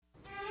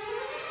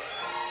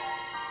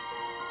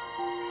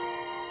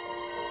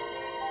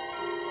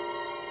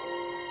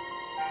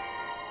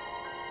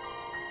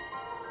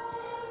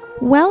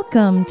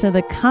Welcome to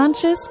the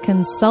Conscious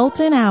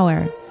Consultant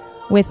Hour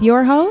with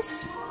your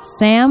host,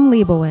 Sam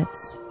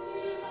Leibowitz.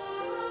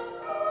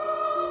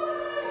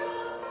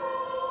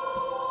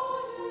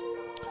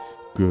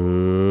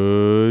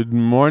 Good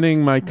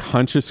morning, my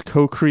conscious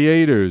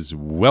co-creators.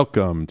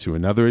 Welcome to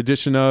another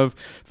edition of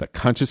the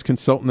Conscious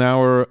Consultant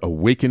Hour,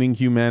 Awakening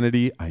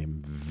Humanity. I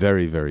am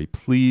very, very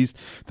pleased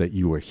that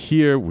you are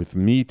here with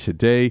me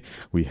today.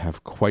 We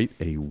have quite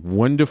a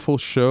wonderful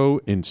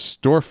show in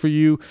store for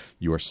you.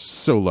 You are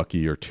so lucky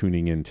you're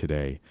tuning in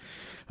today.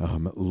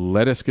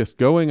 Let us get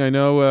going. I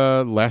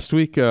know last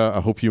week, I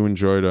hope you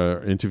enjoyed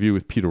our interview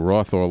with Peter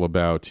Roth all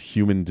about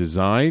human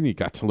design. You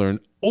got to learn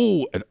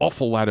an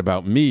awful lot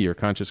about me, your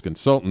conscious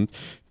consultant.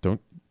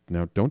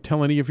 Don't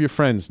tell any of your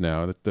friends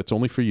now. That's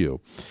only for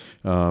you.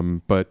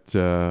 But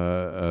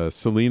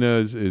Selena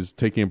is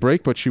taking a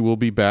break, but she will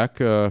be back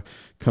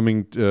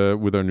coming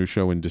with our new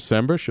show in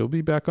December. She'll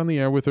be back on the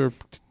air with her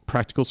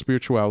practical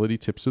spirituality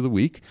tips of the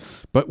week.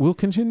 But we'll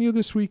continue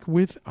this week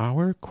with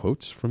our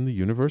quotes from the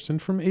universe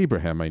and from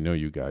Abraham. I know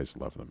you guys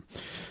love them.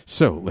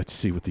 So let's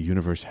see what the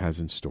universe has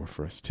in store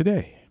for us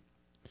today.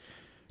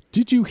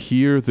 Did you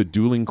hear the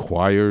dueling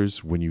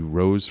choirs when you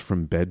rose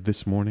from bed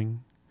this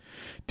morning?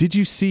 Did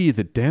you see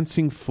the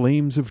dancing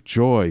flames of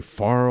joy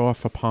far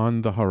off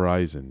upon the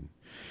horizon?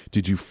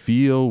 Did you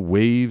feel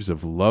waves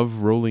of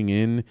love rolling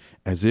in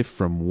as if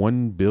from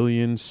 1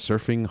 billion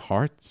surfing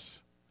hearts?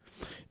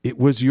 It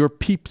was your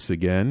peeps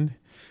again.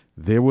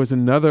 There was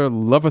another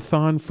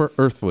love-a-thon for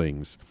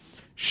earthlings.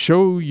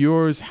 Show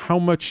yours how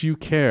much you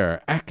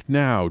care. Act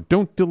now.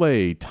 Don't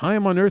delay.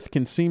 Time on earth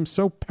can seem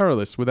so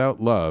perilous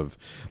without love.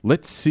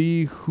 Let's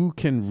see who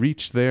can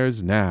reach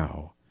theirs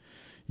now.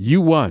 You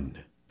won.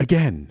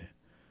 Again.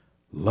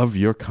 Love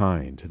your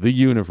kind. The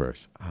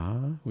universe.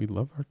 We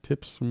love our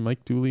tips from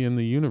Mike Dooley and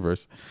the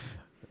universe.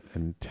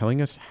 And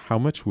telling us how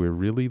much we're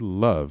really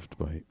loved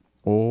by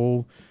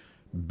all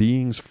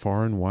beings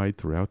far and wide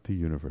throughout the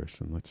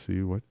universe. And let's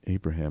see what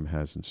Abraham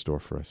has in store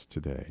for us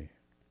today.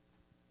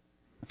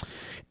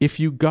 If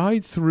you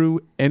guide through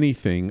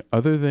anything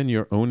other than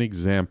your own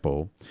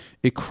example,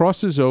 it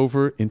crosses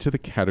over into the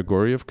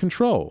category of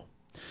control.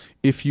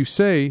 If you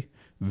say,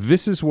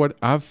 this is what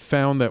I've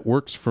found that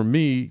works for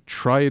me,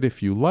 try it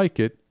if you like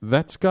it,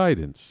 that's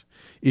guidance.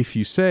 If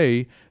you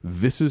say,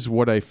 this is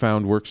what I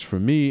found works for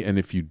me, and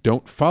if you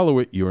don't follow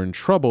it, you're in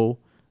trouble,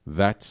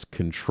 that's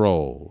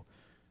control.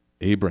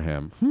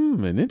 Abraham.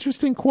 An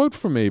interesting quote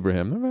from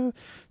Abraham. Never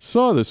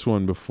saw this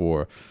one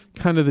before.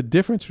 Kind of the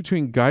difference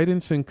between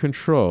guidance and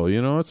control.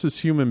 You know, it's as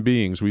human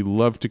beings. We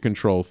love to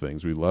control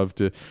things. We love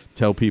to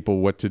tell people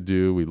what to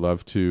do. We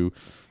love to,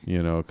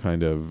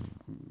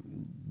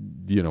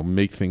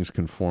 make things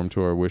conform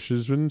to our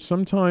wishes. And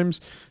sometimes,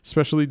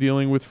 especially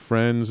dealing with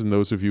friends and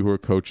those of you who are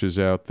coaches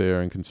out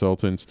there and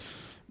consultants,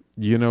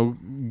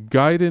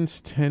 guidance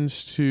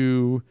tends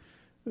to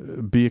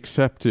be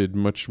accepted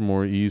much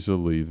more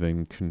easily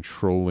than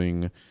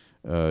controlling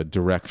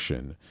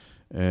direction.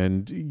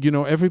 And,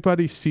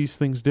 everybody sees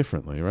things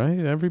differently, right?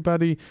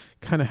 Everybody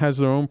kind of has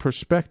their own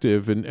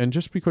perspective. And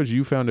just because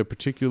you found a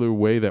particular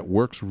way that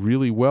works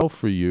really well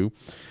for you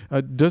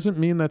doesn't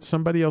mean that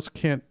somebody else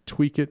can't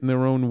tweak it in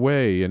their own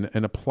way and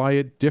apply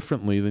it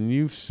differently than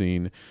you've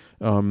seen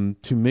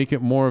to make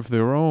it more of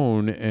their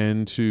own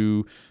and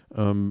to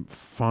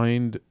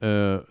find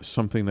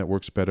something that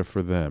works better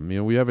for them.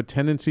 We have a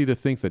tendency to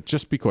think that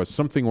just because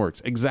something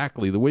works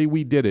exactly the way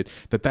we did it,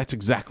 that's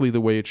exactly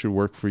the way it should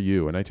work for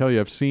you. And I tell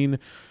you, I've seen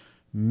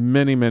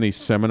many, many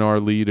seminar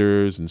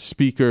leaders and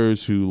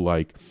speakers who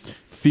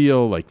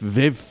feel like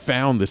they've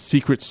found the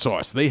secret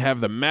sauce. They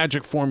have the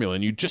magic formula,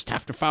 and you just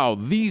have to follow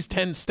these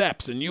 10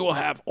 steps, and you will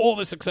have all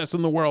the success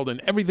in the world, and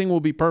everything will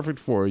be perfect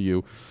for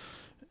you.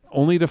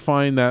 Only to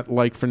find that,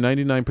 for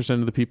 99%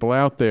 of the people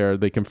out there,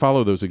 they can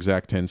follow those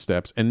exact 10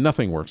 steps and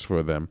nothing works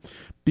for them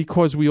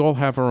because we all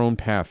have our own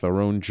path, our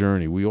own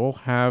journey. We all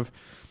have,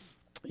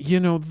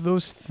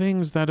 those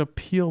things that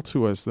appeal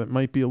to us that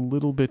might be a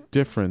little bit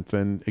different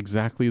than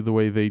exactly the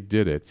way they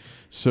did it.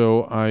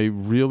 So I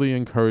really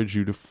encourage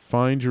you to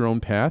find your own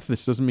path.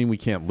 This doesn't mean we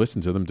can't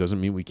listen to them.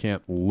 Doesn't mean we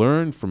can't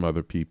learn from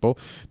other people.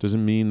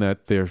 Doesn't mean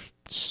that their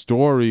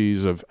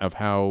stories of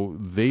how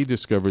they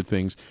discovered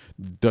things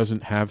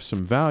doesn't have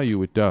some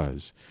value. It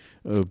does.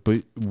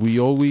 But we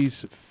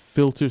always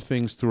filter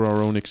things through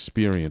our own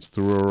experience,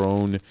 through our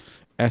own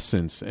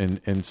essence.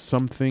 And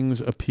some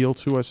things appeal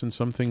to us and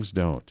some things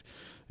don't.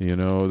 I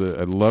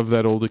love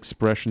that old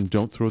expression,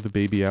 don't throw the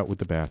baby out with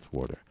the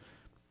bathwater.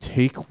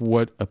 Take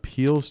what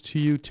appeals to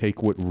you,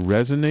 take what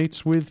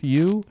resonates with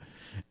you,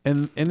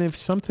 and if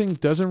something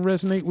doesn't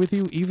resonate with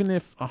you, even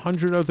if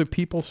 100 other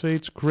people say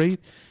it's great,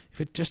 if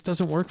it just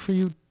doesn't work for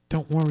you,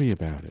 don't worry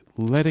about it.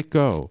 Let it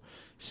go.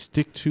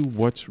 Stick to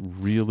what's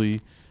really,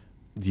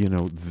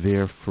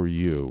 there for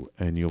you,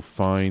 and you'll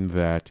find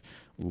that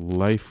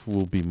life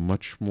will be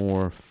much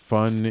more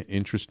fun,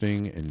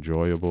 interesting,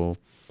 enjoyable,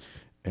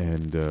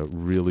 and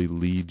really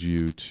lead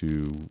you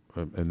to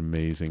an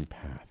amazing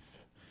path.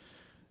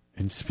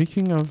 And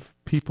speaking of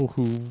people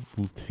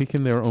who've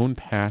taken their own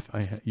path,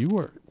 you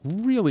are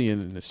really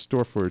in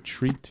store for a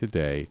treat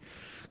today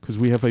because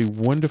we have a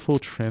wonderful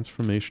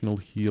transformational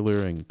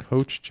healer and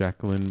coach,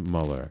 Jacqueline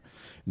Muller.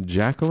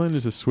 Jacqueline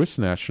is a Swiss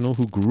national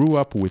who grew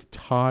up with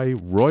Thai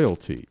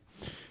royalty.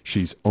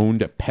 She's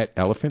owned a pet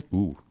elephant.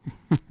 Ooh,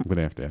 I'm going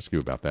to have to ask you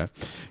about that.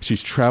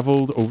 She's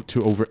traveled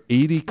to over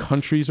 80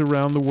 countries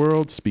around the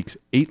world, speaks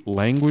 8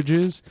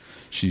 languages.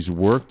 She's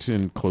worked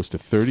in close to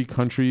 30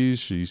 countries.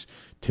 She's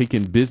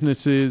taken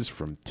businesses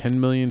from 10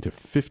 million to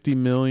 50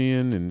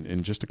 million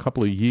in just a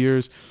couple of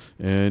years,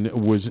 and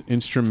was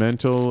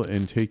instrumental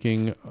in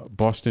taking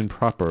Boston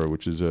proper,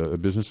 which is a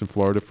business in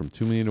Florida, from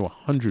 2 million to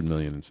 100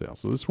 million in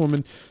sales. So this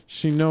woman,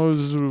 she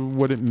knows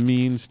what it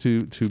means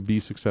to be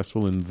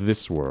successful in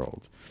this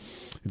world.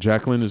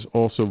 Jacqueline is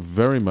also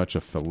very much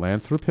a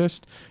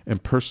philanthropist and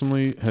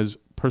has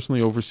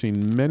personally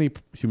overseen many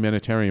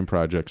humanitarian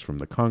projects from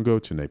the Congo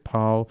to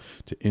Nepal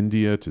to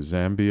India to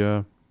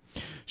Zambia.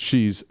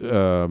 She's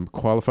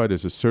qualified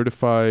as a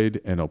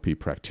certified NLP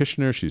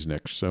practitioner. She's an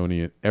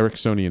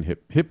Ericksonian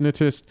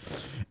hypnotist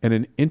and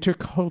an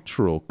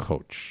intercultural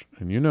coach.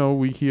 And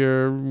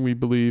we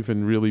believe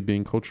in really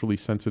being culturally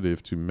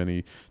sensitive to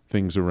many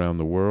things around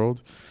the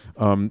world.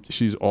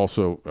 She's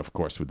also, of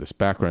course, with this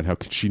background, how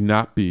could she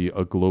not be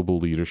a global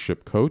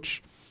leadership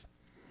coach?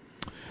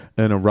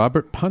 And a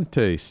Robert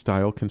Ponte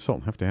style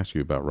consultant. I have to ask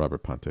you about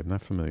Robert Ponte. I'm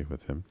not familiar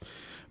with him.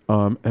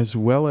 As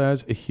well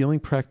as a healing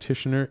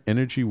practitioner,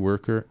 energy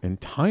worker, and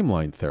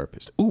timeline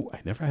therapist. Ooh, I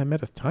never had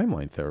met a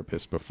timeline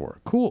therapist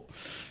before. Cool.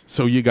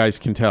 So you guys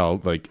can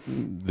tell,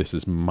 this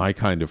is my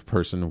kind of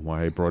person,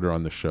 why I brought her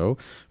on the show,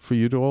 for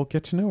you to all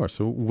get to know her.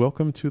 So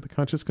welcome to the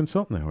Conscious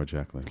Consultant Hour,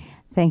 Jacqueline.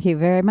 Thank you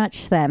very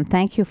much, Sam.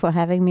 Thank you for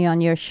having me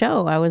on your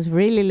show. I was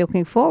really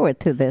looking forward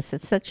to this.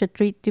 It's such a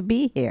treat to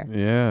be here.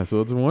 Yeah, so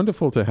it's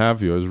wonderful to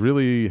have you. I was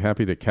really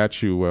happy to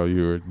catch you while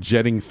you were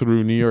jetting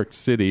through New York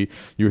City.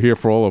 You were here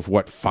for all of,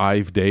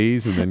 5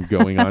 days and then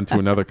going on to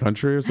another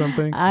country or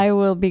something? I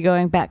will be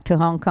going back to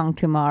Hong Kong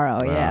tomorrow,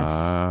 yes.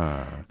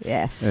 Ah.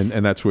 Yes.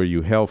 And that's where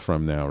you hail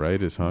from now,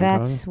 right, is Hong Kong?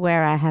 That's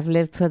where I have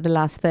lived for the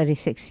last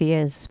 36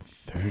 years.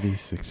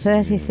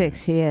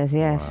 36 years,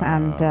 yes. Wow.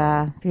 And,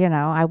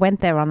 I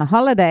went there on a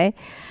holiday,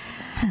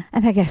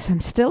 and I guess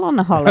I'm still on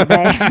a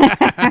holiday.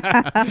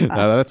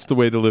 Now, that's the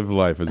way to live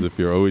life, as if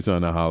you're always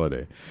on a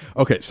holiday.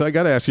 Okay, so I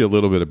got to ask you a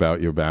little bit about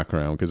your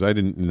background, because I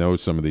didn't know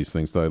some of these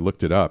things, so I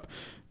looked it up.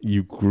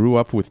 You grew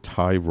up with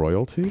Thai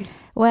royalty?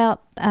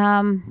 Well,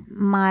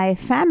 my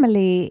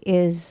family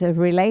is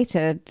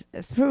related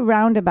through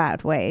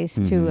roundabout ways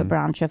to a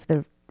branch of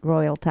the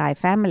royal Thai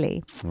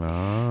family.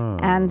 Ah.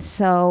 And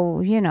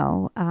so,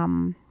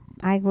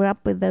 I grew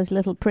up with those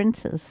little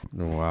princes.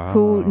 Wow.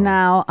 Who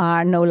now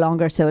are no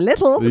longer so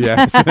little.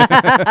 Yes.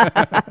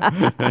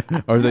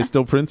 Are they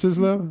still princes,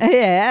 though?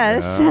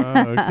 Yes.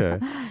 Ah, okay.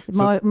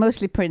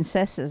 Mostly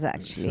princesses,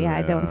 actually.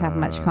 I don't have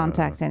much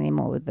contact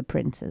anymore with the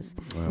princes.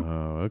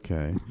 Oh,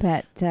 okay.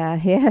 But,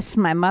 yes,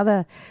 my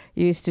mother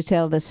used to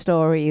tell the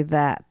story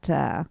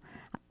that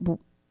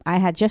I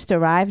had just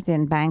arrived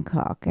in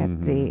Bangkok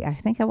I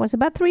think I was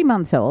about 3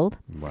 months old.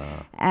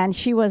 Wow. And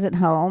she was at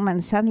home,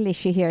 and suddenly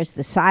she hears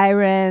the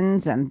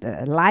sirens and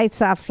the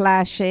lights are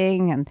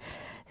flashing, and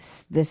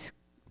this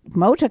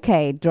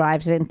motorcade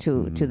drives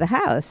into to the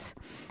house.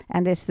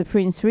 And it's the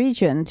Prince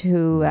Regent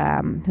who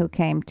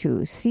came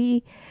to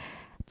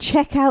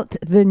check out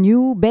the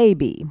new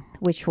baby,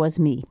 which was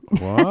me.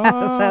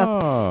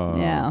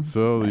 Wow.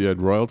 So you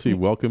had royalty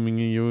welcoming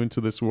you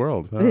into this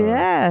world. Huh?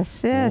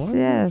 Yes.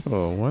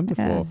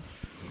 Wonderful. Yes.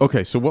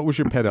 Okay, so what was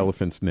your pet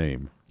elephant's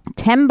name?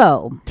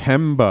 Tembo.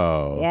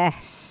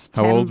 Yes.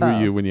 How old were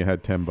you when you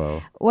had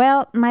Tembo?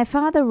 Well, my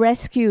father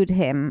rescued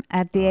him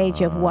at the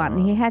age of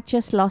 1. He had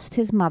just lost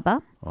his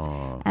mother.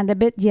 And a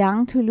bit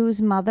young to lose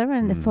mother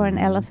and for an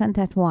elephant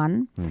at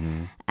 1.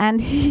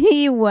 And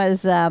he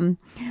was the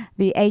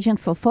agent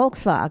for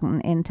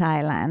Volkswagen in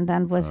Thailand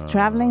and was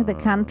traveling the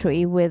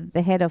country with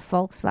the head of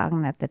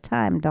Volkswagen at the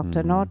time,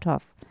 Dr.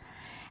 Nordhoff.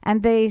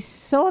 And they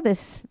saw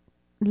this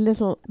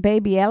little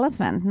baby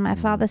elephant. And my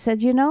father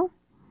said, you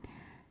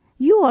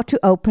ought to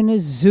open a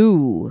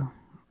zoo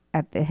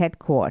at the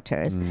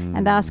headquarters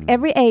and ask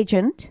every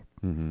agent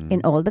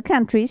in all the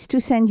countries to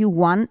send you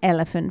 1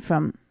 elephant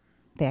from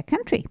their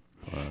country.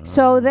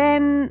 So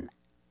then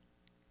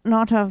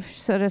Nordhoff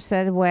sort of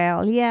said,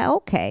 well, yeah,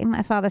 okay.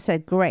 My father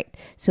said, great.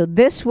 So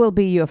this will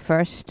be your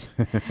first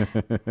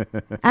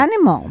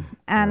animal.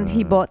 And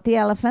he bought the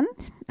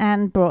elephant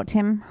and brought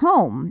him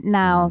home.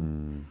 Now,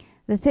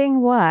 the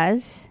thing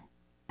was,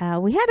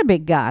 we had a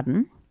big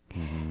garden,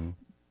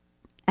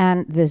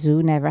 and the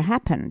zoo never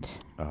happened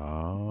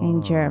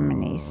in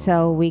Germany.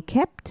 So we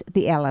kept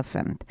the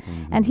elephant,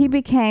 and he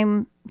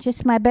became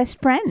just my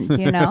best friend,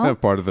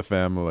 Part of the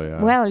family.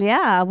 Yeah. Well,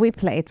 yeah, we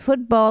played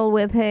football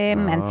with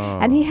him,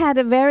 and he had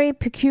a very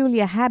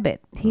peculiar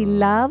habit. He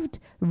loved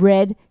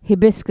red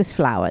hibiscus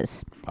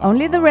flowers.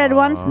 Only the red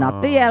ones,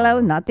 not the yellow,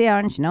 not the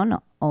orange.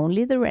 No,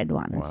 only the red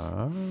ones.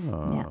 Wow.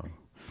 Yeah.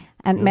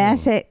 And may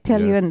I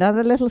tell you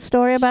another little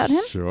story about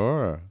him?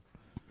 Sure.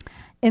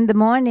 in the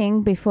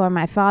morning, before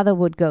my father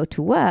would go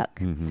to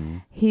work,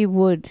 he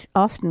would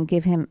often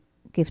give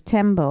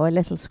Tembo a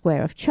little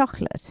square of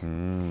chocolate.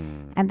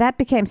 And that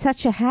became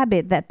such a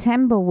habit that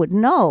Tembo would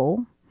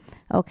know,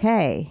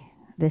 okay,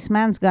 this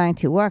man's going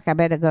to work, I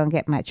better go and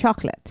get my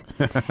chocolate.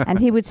 And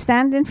he would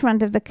stand in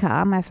front of the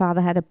car. My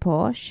father had a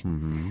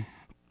Porsche.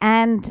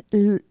 And,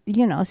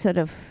 sort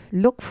of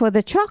look for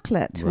the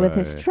chocolate with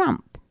his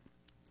trump.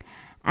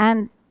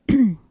 And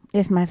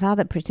if my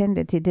father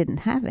pretended he didn't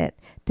have it,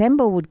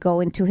 Tembo would go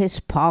into his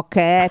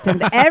pocket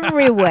and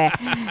everywhere,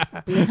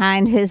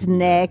 behind his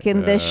neck,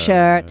 in the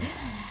shirt.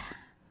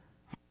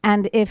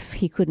 And if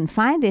he couldn't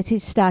find it,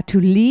 he'd start to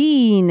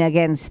lean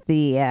against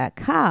the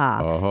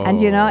car.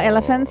 And,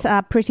 elephants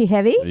are pretty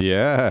heavy.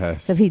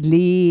 Yes. So he'd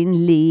lean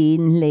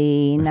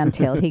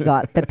until he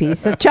got the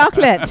piece of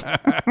chocolate.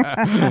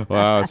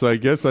 Wow. So I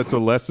guess that's a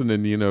lesson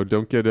in,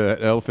 don't get an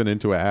elephant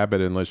into a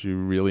habit unless you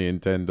really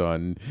intend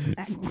on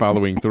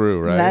following through,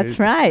 right? That's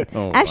right.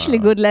 Actually,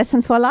 good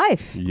lesson for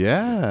life.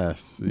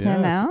 Yes.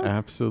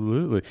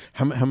 Absolutely.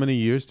 How many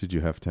years did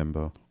you have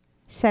Tembo?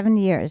 7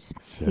 years.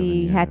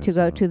 He had to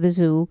go to the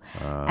zoo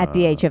at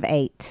the age of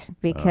 8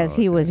 because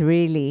he was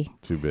really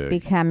too big,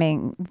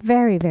 becoming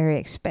very, very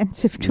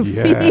expensive to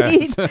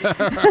feed.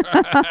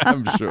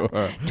 I'm sure.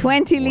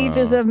 20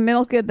 liters of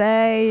milk a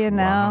day,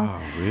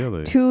 Wow,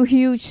 really? 2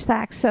 huge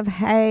sacks of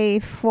hay,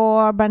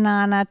 4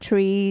 banana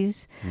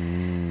trees,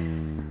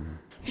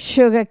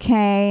 sugar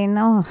cane.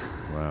 Oh,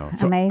 wow.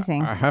 So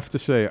amazing. I have to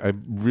say, I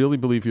really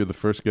believe you're the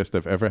first guest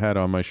I've ever had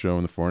on my show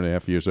in the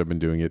 4.5 years I've been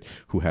doing it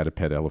who had a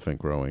pet elephant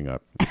growing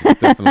up. It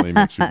definitely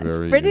makes you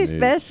very pretty unique.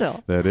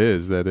 special. That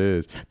is.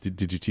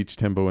 Did you teach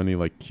Tembo any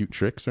cute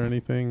tricks or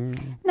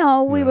anything?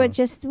 No, we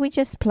just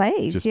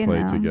played. Just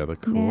played together.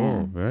 Cool.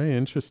 Yeah. Very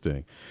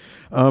interesting.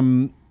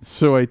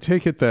 So I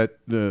take it that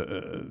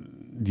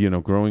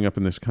growing up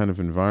in this kind of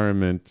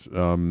environment,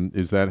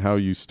 is that how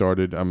you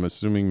started? I'm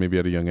assuming maybe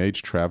at a young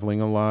age, traveling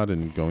a lot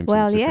and going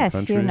to different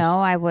countries?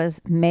 I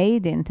was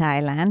made in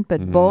Thailand,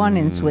 but born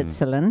in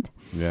Switzerland.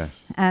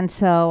 Yes. And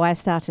so I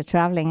started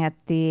traveling at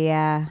the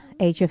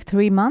age of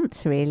 3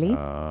 months, really.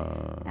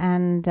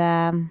 And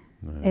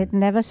it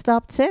never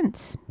stopped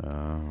since.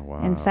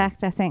 Wow. In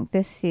fact, I think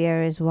this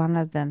year is one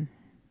of the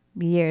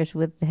years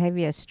with the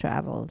heaviest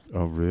traveled.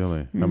 Oh,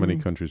 really? How many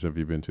countries have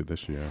you been to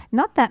this year?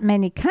 Not that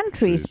many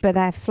countries, but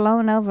I've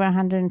flown over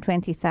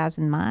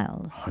 120,000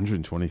 miles.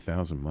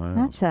 120,000 miles.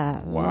 That's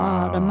a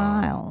lot of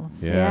miles.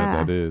 Yeah,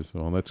 that is.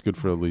 Well, that's good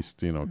for at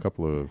least, a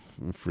couple of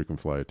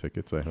frequent flyer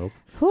tickets, I hope.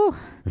 Whew.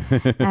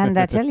 And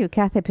I tell you,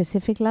 Cathay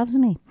Pacific loves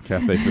me.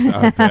 Cathay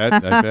Pacific,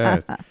 I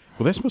bet.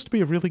 Well, they're supposed to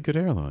be a really good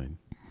airline.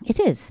 It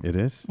is. It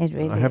is? It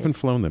really is. I haven't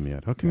flown them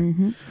yet. Okay.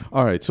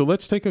 All right. So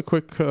let's take a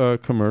quick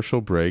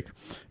commercial break.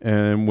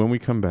 And when we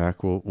come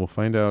back, we'll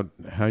find out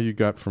how you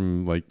got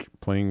from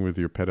playing with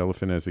your pet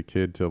elephant as a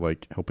kid to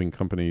helping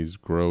companies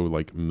grow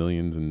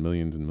millions and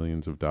millions and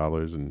millions of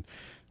dollars, and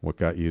what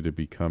got you to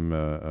become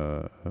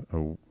a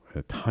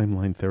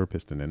timeline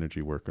therapist and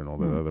energy worker and all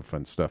that other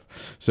fun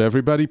stuff. So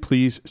everybody,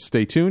 please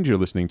stay tuned. You're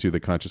listening to the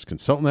Conscious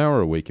Consultant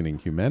Hour, Awakening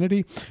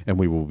Humanity, and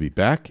we will be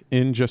back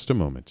in just a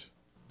moment.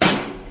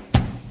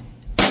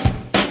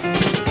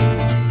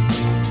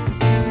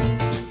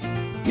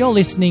 You're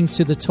listening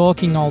to the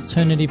Talking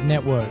Alternative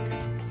Network.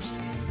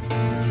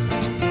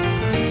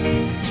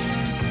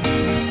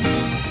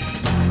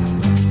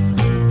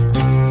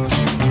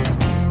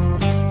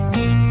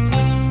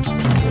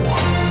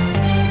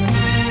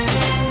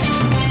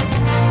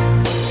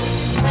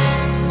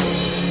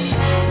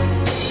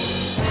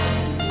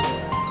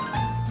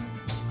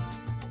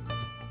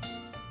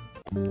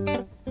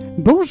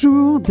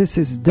 Bonjour, this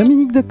is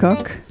Dominique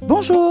Decoq.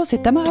 Bonjour,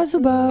 c'est Tamara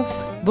Zuboff.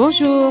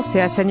 Bonjour,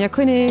 c'est Asania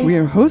Kone. We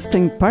are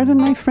hosting Pardon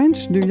My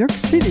French, New York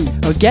City.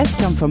 Our guests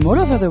come from all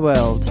over the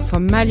world.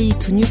 From Mali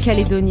to New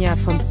Caledonia,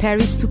 from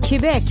Paris to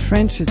Quebec.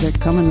 French is a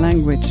common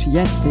language,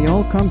 yet they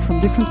all come from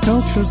different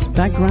cultures,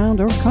 background,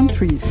 or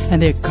countries.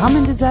 And their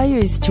common desire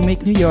is to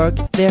make New York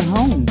their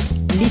home.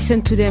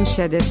 Listen to them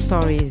share their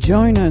stories.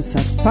 Join us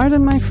at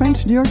Pardon My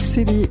French, New York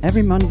City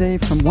every Monday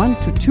from 1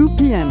 to 2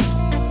 p.m.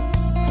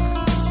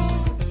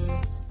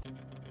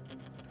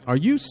 Are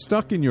you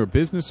stuck in your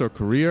business or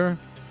career?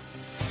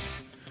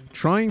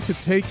 Trying to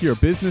take your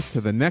business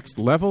to the next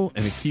level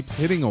and it keeps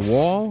hitting a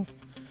wall?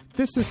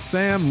 This is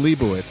Sam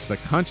Leibowitz, the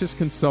Conscious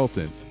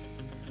Consultant.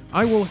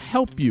 I will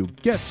help you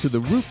get to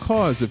the root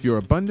cause of your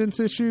abundance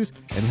issues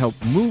and help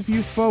move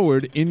you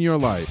forward in your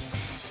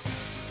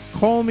life.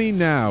 Call me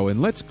now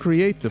and let's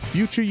create the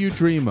future you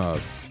dream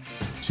of.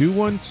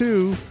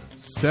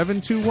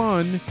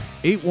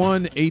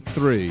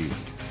 212-721-8183.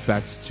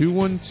 That's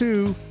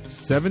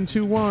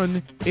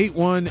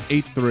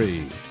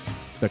 212-721-8183.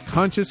 The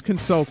Conscious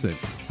Consultant,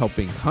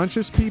 helping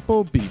conscious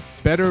people be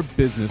better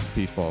business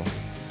people.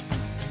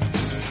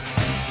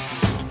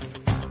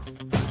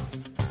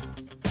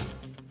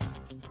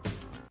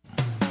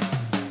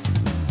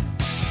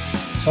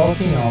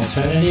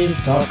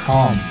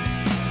 TalkingAlternative.com.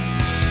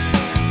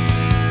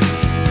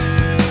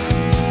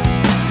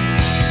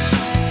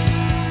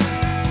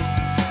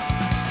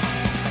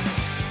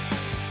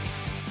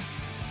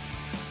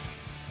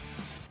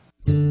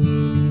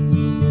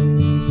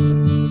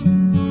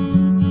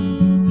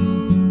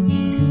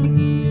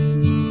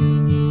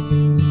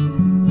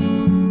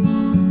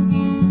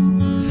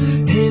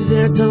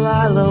 there,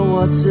 Delilah,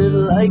 what's it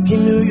like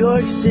in New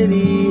York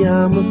City?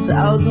 I'm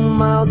 1,000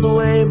 miles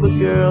away, but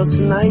girl,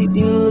 tonight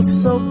you look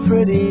so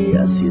pretty,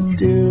 yes you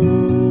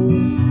do.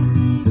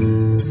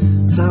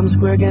 Times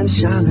Square can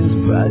shine as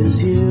bright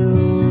as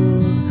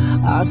you,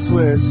 I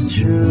swear it's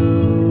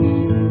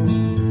true.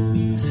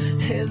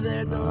 Hey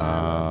there,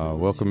 Delilah.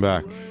 Welcome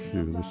back.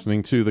 You're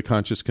listening to the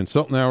Conscious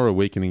Consultant Hour,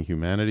 Awakening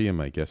Humanity, and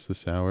my guest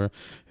this hour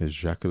is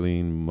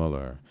Jacqueline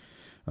Muller.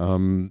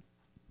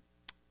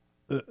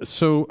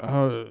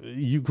 So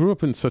you grew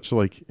up in such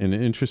like an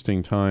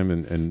interesting time,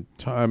 and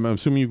I'm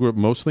assuming you grew up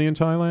mostly in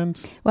Thailand?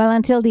 Well,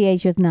 until the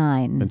age of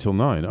 9. Until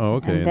 9, oh,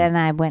 okay. And then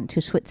I went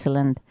to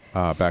Switzerland.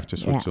 Back to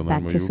Switzerland,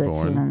 back where to you were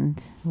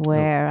Switzerland, born.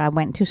 where I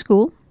went to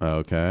school.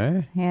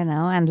 Okay.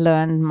 And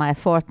learned my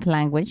 4th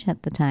language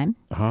at the time.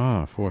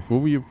 4th. What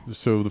were you,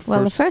 so the first?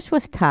 Well, the first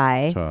was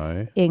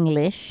Thai.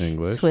 English.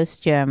 Swiss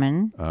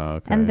German.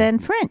 Okay. And then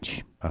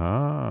French.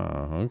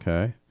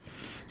 Okay.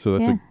 So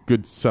that's a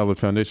good solid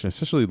foundation,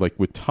 especially like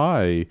with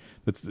Thai,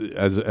 that's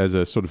as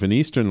a sort of an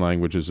Eastern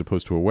language as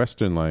opposed to a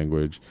Western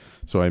language.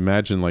 So I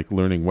imagine like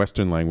learning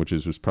Western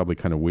languages was probably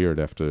kind of weird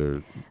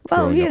after.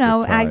 Well, you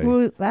know,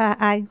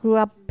 I grew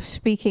up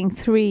speaking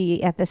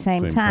 3 at the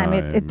same time.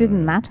 It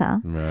didn't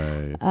matter.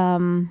 Right.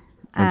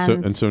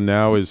 And so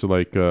now is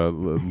like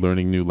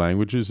learning new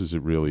languages. Is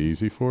it really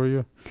easy for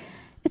you?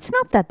 It's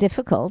not that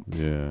difficult.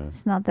 Yeah.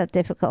 It's not that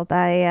difficult.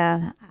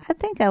 I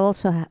think I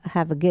also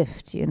have a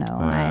gift, you know.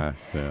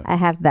 I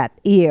have that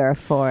ear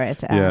for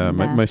it. Yeah, and,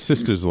 my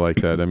sister's like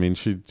that. I mean,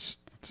 she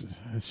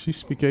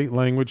speak 8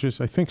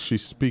 languages. I think she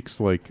speaks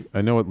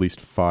I know at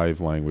least 5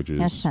 languages.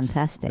 That's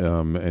fantastic.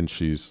 And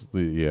she's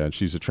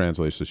a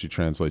translator, so she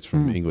translates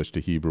from English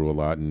to Hebrew a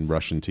lot, and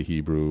Russian to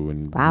Hebrew,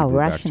 and Hebrew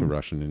back to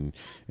Russian and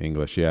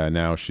English. Yeah,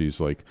 now she's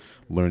like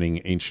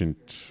learning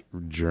ancient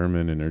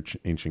German and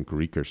ancient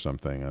Greek or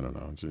something. I don't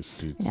know.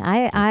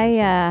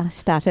 I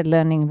started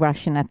learning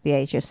Russian at the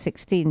age of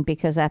 16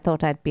 because I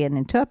thought I'd be an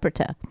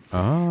interpreter.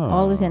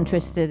 Always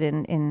interested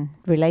in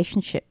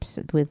relationships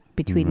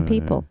between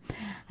people.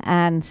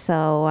 And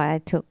so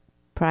I took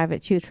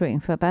private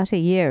tutoring for about a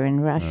year in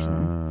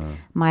Russian.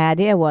 My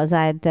idea was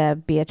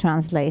I'd be a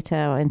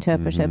translator or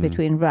interpreter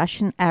between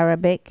Russian,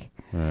 Arabic,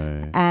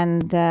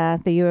 and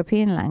the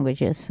European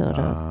languages, sort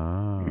of.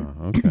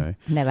 Okay.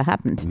 Never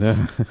happened.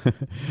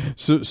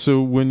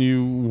 So when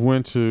you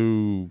went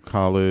to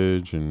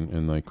college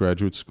and like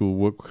graduate school,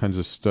 what kinds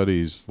of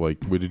studies,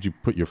 like where did you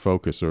put your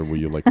focus, or were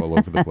you like all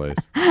over the place?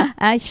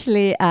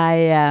 Actually,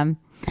 I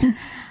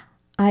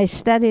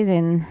studied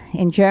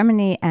in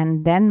Germany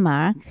and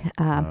Denmark,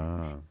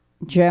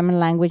 German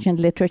language and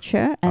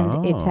literature,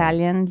 and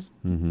Italian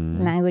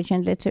language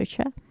and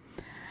literature.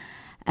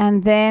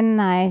 And then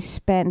I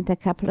spent a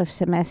couple of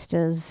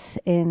semesters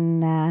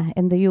in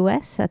the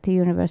U.S. at the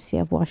University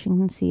of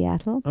Washington,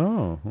 Seattle.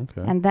 Oh,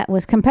 okay. And that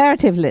was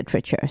comparative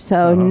literature,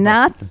 so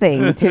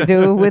nothing to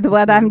do with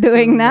what I'm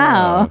doing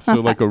now. So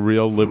like a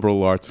real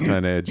liberal arts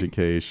kind of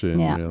education.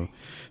 Yeah. You know.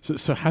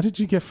 So how did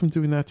you get from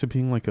doing that to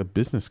being like a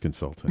business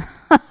consultant?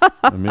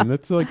 I mean,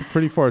 that's like a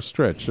pretty far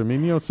stretch. I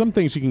mean, you know, some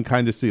things you can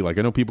kind of see. Like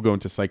I know people go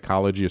into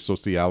psychology or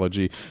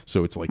sociology,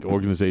 so it's like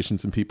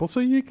organizations and people. So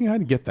you can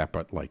kind of get that,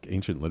 but like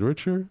ancient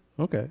literature?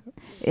 Okay.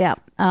 Yeah.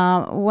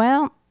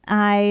 Well,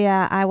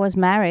 I was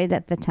married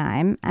at the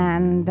time,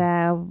 and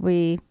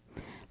we,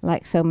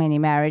 like so many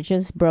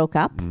marriages, broke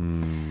up.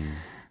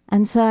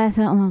 And so I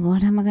thought, well,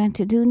 what am I going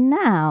to do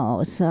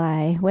now? So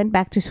I went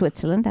back to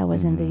Switzerland. I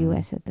was in the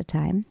U.S. at the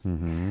time,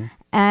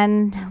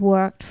 and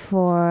worked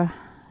for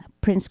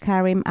Prince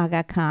Karim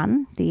Aga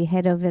Khan, the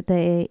head of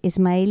the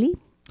Ismaili,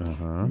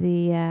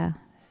 the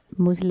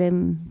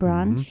Muslim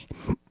branch,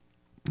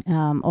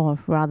 or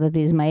rather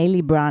the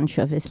Ismaili branch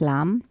of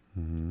Islam.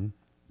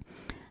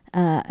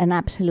 An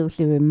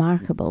absolutely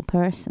remarkable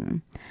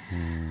person.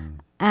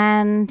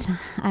 And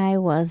I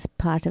was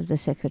part of the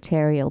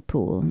secretarial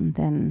pool, and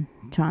then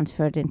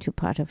transferred into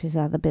part of his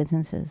other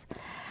businesses.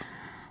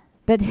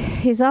 But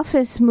his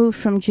office moved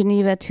from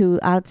Geneva to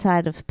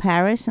outside of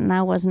Paris, and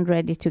I wasn't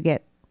ready to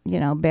get,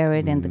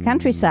 buried in the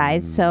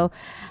countryside. So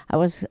I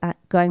was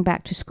going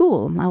back to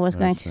school. I was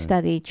going to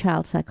study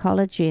child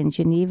psychology in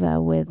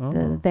Geneva with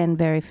the then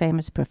very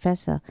famous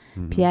professor,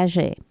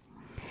 Piaget.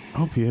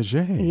 Oh,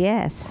 Piaget.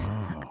 Yes.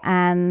 Wow.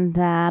 And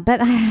but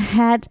I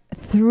had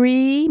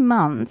 3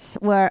 months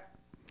where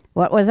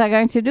what was I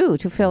going to do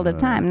to fill the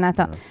time? And I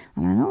thought,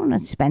 well, I don't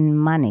want to spend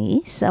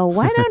money, so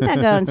why don't I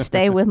go and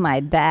stay with my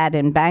dad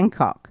in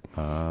Bangkok?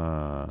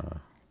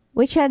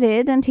 Which I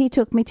did, and he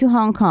took me to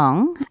Hong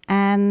Kong,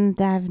 and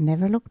I've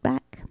never looked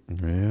back.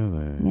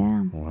 Really?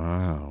 Yeah.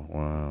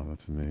 Wow,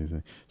 that's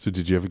amazing. So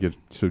did you ever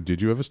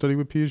study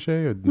with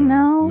Piaget?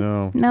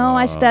 Or No,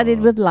 I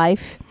studied with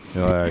Life.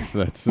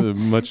 That's a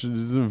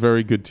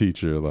very good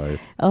teacher,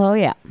 Life. Oh,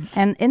 yeah.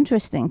 And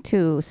interesting,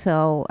 too.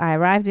 So I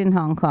arrived in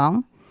Hong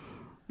Kong.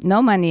 No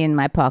money in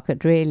my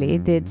pocket, really.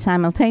 Did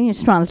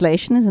simultaneous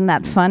translation. Isn't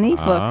that funny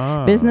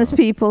for business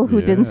people who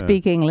didn't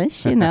speak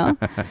English,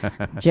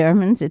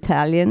 Germans,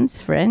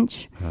 Italians,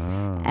 French.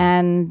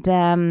 And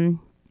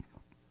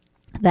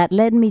that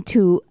led me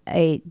to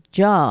a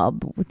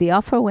job. The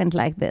offer went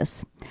like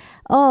this.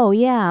 Oh,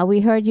 yeah,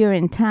 we heard you're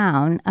in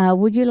town.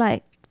 Would you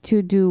like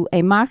to do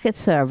a market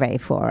survey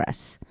for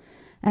us?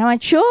 And I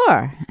went,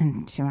 sure.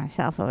 And to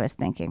myself, I was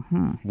thinking,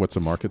 What's a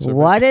market survey?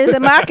 What is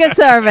a market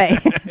survey?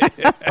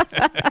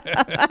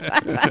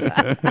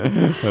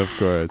 Of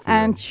course.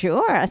 Yeah. And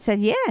sure, I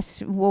said,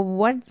 yes. Well,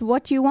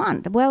 what do you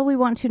want? Well, we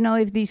want to know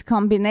if these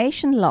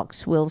combination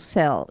locks will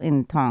sell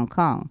in Hong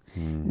Kong.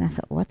 And I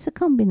thought, what's a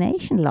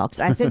combination locks?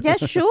 I said,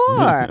 yes,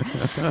 sure.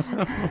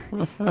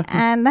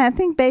 And I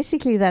think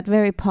basically that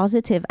very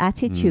positive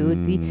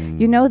attitude,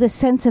 the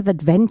sense of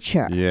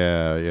adventure.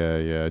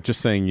 Yeah.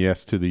 Just saying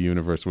yes to the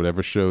universe,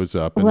 whatever shows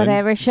up. And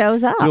whatever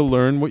shows up. You'll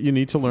learn what you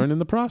need to learn in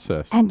the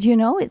process. And,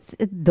 it's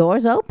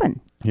doors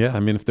open. Yeah,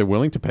 I mean, if they're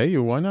willing to pay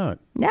you, why not?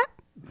 Yeah,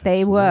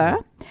 they were,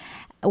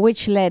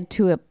 which led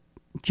to a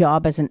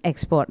job as an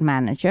export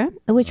manager,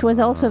 which was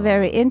also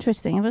very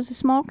interesting. It was a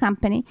small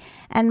company,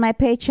 and my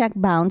paycheck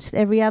bounced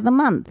every other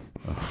month.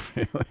 Oh,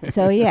 really?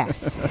 So,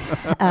 yes.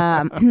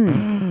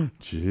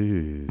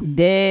 Jeez.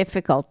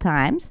 Difficult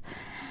times.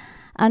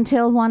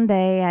 Until one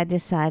day I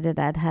decided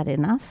I'd had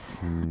enough.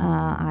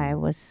 I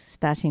was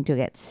starting to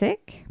get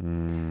sick.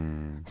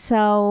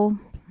 So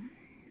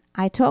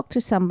I talked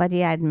to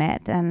somebody I'd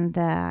met, and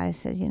I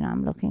said,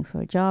 I'm looking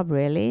for a job,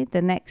 really.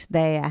 The next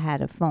day I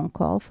had a phone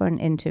call for an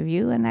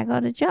interview, and I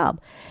got a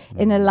job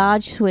in a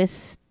large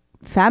Swiss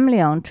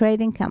family-owned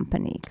trading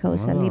company,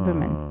 Cosa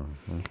Lieberman.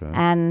 Okay.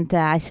 And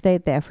I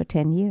stayed there for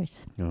 10 years.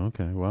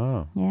 Okay,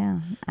 wow.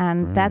 Yeah,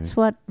 and that's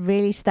what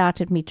really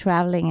started me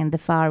traveling in the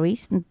Far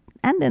East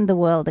and in the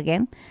world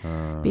again,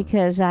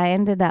 because I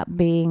ended up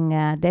being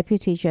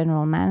deputy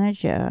general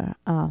manager,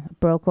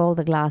 broke all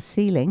the glass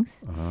ceilings,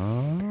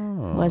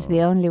 was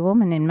the only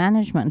woman in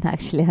management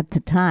actually at the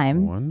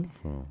time.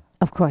 Wonderful.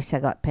 Of course, I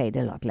got paid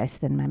a lot less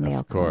than my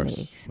male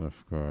colleagues.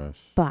 Of course.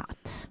 But,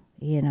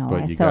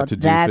 But I you thought got to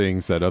do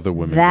things that other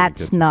women didn't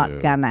get to not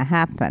do. going to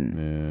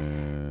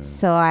happen. Yeah.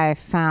 So I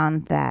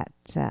found that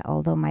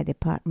although my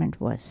department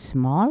was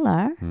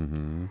smaller,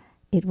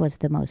 it was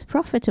the most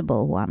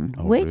profitable one,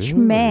 which really?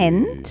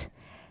 meant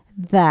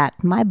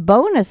that my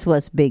bonus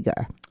was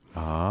bigger. So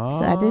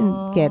I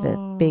didn't get a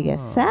bigger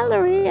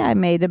salary. I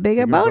made a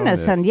bigger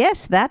bonus. And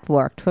yes, that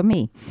worked for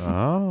me.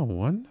 Oh,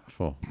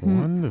 wonderful.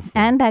 Wonderful.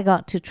 And I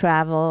got to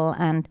travel.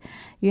 And,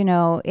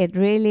 it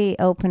really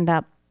opened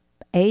up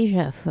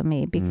Asia for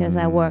me because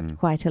I worked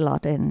quite a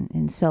lot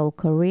in Seoul,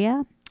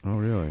 Korea. Oh,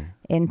 really?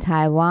 In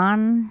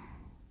Taiwan,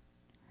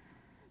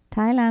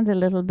 Thailand a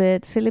little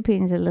bit,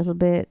 Philippines a little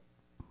bit,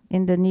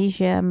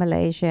 Indonesia,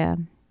 Malaysia,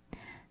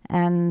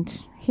 and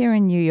here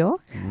in New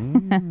York.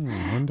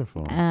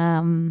 Wonderful.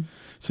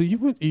 So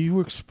you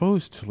were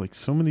exposed to like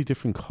so many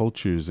different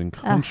cultures and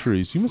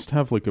countries. You must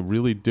have like a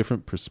really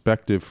different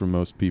perspective from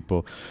most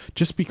people,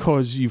 just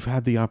because you've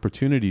had the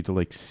opportunity to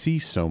like see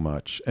so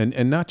much,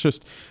 and not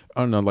just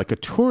on a, like a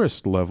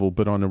tourist level,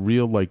 but on a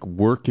real like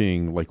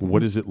working, like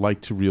what is it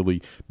like to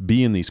really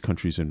be in these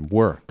countries and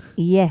work?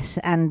 Yes,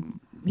 and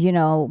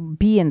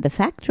be in the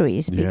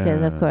factories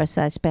because, of course,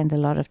 I spent a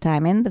lot of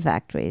time in the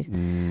factories,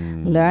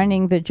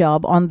 learning the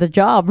job on the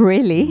job,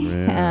 really.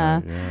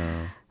 At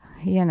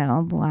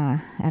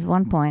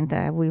one point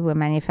we were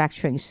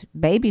manufacturing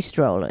baby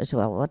strollers.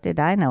 Well, what did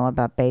I know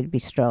about baby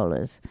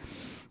strollers?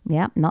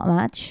 Yeah, not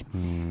much.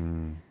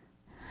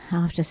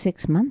 After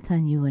 6 months, I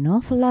knew an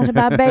awful lot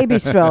about baby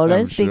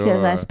strollers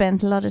because I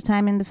spent a lot of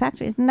time in the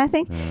factories. And I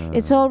think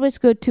it's always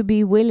good to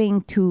be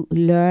willing to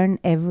learn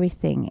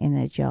everything in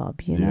a job,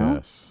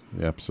 Yes,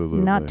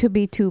 absolutely. Not to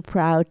be too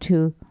proud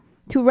to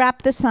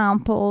wrap the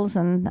samples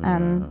and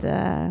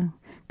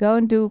go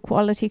and do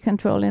quality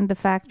control in the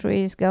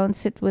factories, go and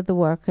sit with the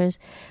workers.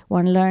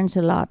 One learns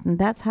a lot. And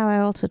that's how I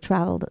also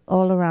traveled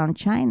all around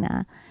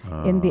China.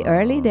 In the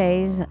early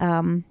days,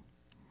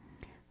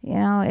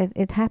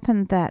 it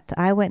happened that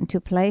I went to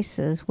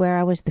places where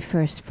I was the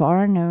first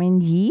foreigner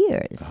in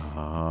years.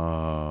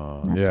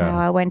 That's how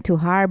I went to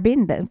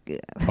Harbin. To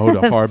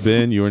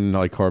Harbin? You were in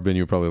like Harbin.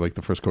 You were probably like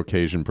the first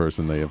Caucasian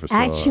person they ever saw.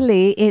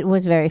 Actually, it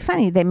was very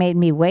funny. They made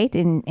me wait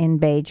in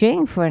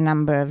Beijing for a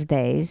number of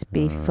days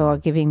before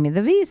giving me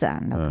the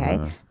visa. Okay,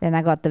 then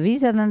I got the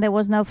visa. Then there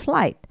was no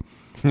flight.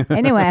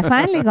 Anyway, I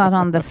finally got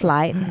on the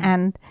flight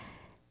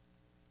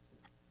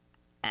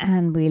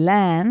and we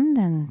land,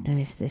 and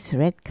there's this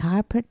red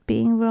carpet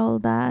being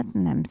rolled out,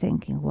 and I'm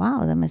thinking,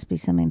 wow, there must be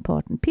some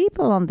important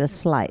people on this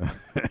flight.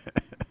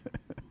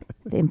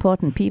 The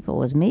important people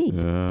was me,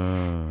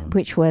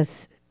 which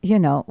was,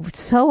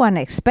 so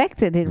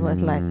unexpected. It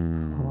was like,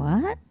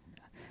 what?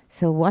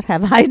 So what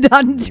have I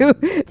done to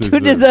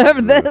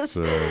deserve this?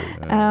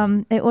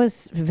 It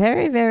was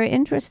very, very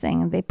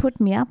interesting. They put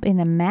me up in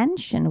a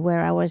mansion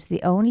where I was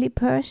the only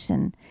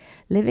person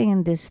living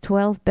in this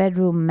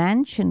 12-bedroom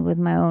mansion with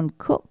my own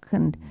cook.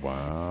 And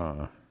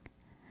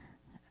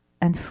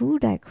and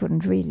food I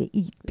couldn't really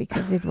eat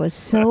because it was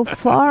so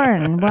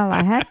foreign. Well,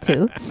 I had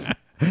to.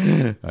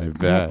 I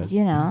bet.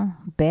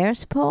 But,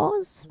 bear's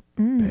paws.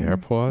 Bear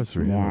paws,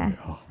 really? Yeah.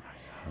 Oh my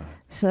God.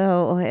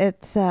 So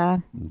it's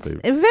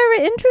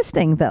very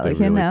interesting, though. They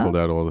really pulled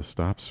out all the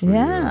stops for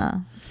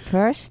you.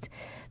 First,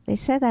 they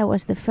said I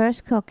was the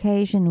first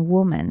Caucasian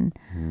woman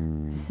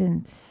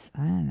since,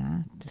 I don't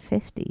know, the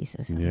 50s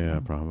or something. Yeah,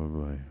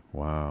 probably.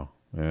 Wow.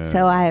 Yeah.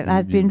 So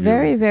I've been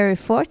very, very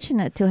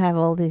fortunate to have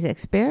all these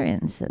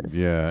experiences.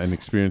 Yeah, and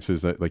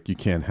experiences that like you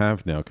can't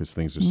have now because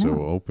things are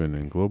so open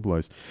and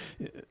globalized.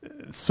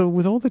 So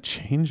with all the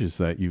changes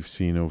that you've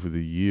seen over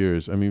the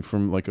years, I mean,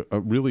 from like a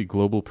really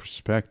global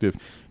perspective,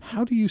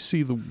 how do you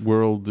see the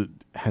world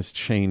has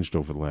changed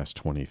over the last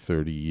 20,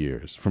 30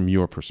 years from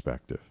your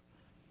perspective?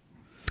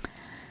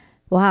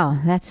 Wow,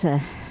 that's a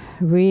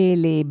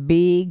really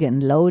big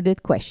and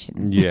loaded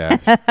question.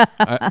 Yes.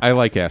 I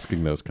like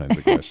asking those kinds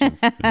of questions.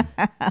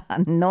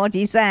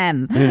 Naughty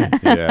Sam.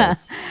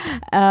 Yes.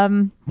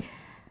 I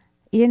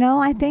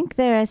think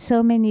there are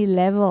so many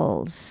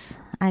levels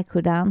I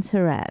could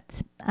answer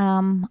at.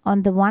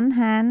 On the one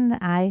hand,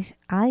 I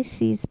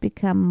see it's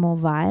become more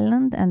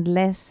violent and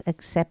less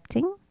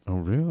accepting. Oh,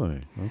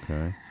 really?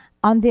 Okay.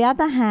 On the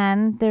other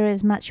hand, there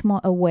is much more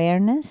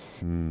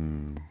awareness.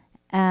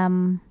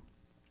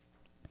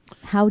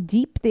 How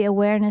deep the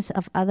awareness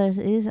of others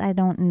is, I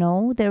don't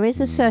know. There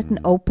is a certain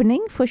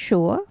opening for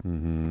sure.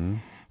 Mm-hmm.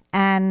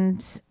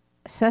 And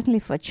certainly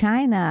for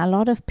China, a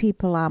lot of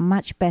people are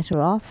much better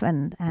off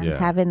and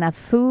have enough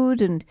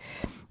food. And,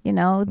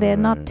 they're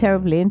not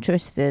terribly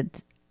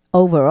interested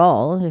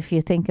overall. If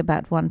you think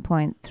about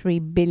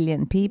 1.3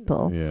 billion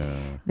people,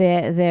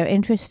 they're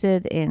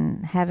interested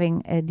in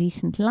having a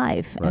decent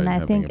life. Right, and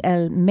I think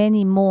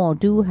many more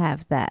do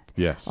have that.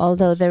 Yes.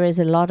 Although there is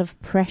a lot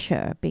of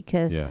pressure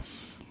because...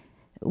 Yes.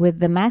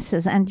 With the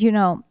masses. And,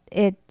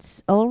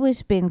 it's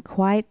always been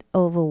quite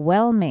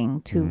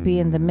overwhelming to be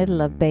in the middle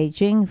of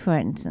Beijing, for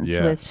instance.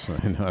 Yes,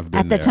 with, I've been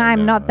at the there,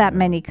 time, not that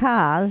many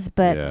cars,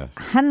 but yes.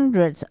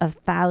 hundreds of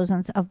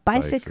thousands of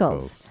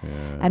bicycles.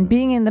 And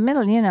being in the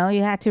middle,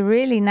 you had to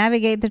really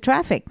navigate the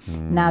traffic.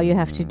 Now you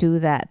have to do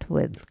that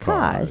with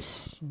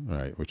cars.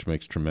 Right, which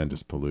makes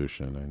tremendous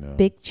pollution, I know.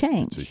 Big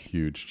change. It's a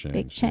huge change.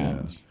 Big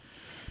change.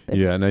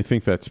 Yeah, and I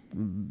think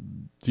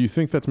do you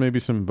think that's maybe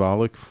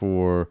symbolic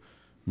for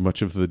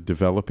much of the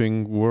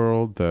developing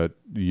world that,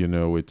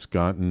 it's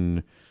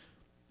gotten,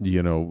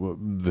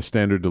 the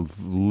standard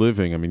of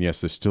living. I mean, yes,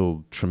 there's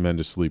still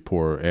tremendously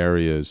poor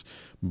areas,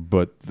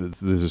 but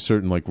there's a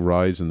certain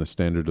rise in the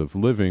standard of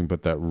living,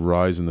 but that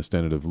rise in the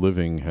standard of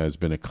living has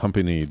been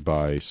accompanied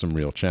by some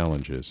real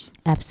challenges.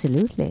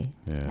 Absolutely.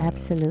 Yeah.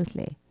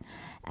 Absolutely.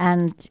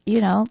 And,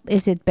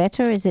 is it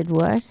better? Is it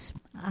worse?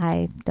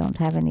 I don't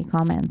have any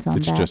comments on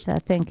that. I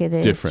think it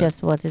is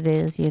just what it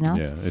is, Yeah,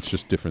 it's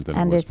just different than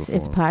it was before. And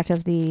it's part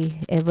of the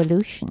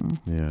evolution.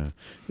 Yeah.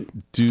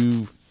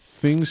 Do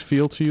things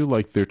feel to you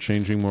like they're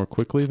changing more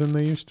quickly than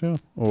they used to,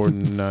 or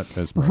not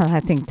as much? Well,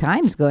 I think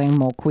time's going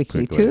more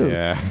quickly too.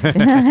 Yeah.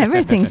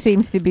 Everything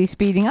seems to be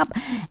speeding up.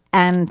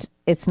 And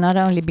it's not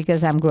only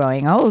because I'm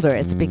growing older,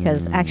 it's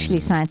because actually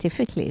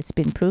scientifically it's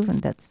been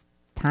proven that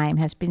time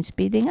has been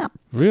speeding up.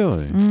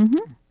 Really?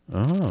 Mm-hmm.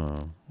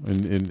 Oh,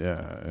 and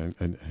I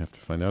have to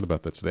find out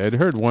about that today. I'd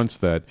heard once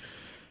that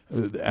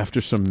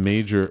after some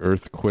major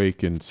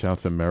earthquake in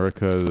South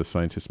America, the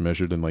scientists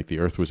measured and the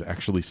Earth was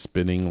actually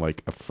spinning a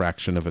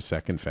fraction of a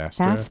second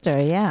faster.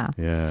 Faster, yeah.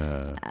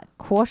 Yeah. A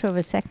quarter of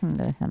a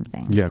second or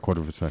something. Yeah, a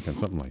quarter of a second,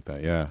 something like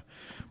that. Yeah.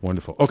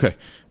 Wonderful. Okay.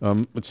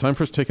 It's time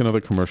for us to take another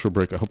commercial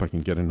break. I hope I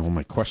can get into all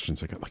my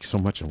questions. I got so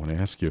much I want to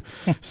ask you.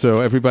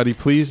 So everybody,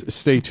 please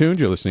stay tuned.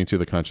 You're listening to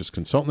the Conscious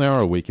Consultant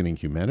Hour, Awakening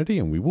Humanity,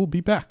 and we will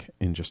be back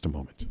in just a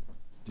moment.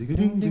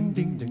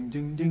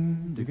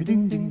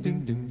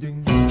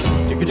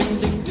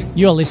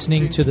 You're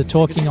listening to the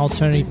Talking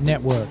Alternative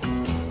Network.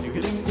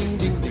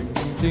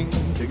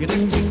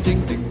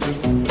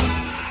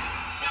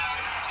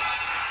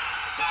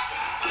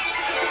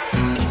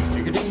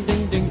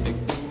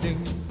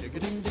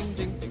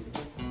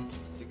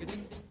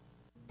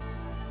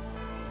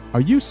 Are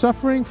you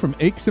suffering from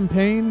aches and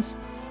pains?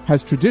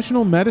 Has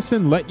traditional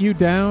medicine let you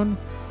down?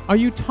 Are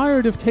you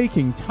tired of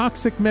taking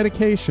toxic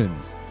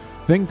medications?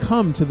 Then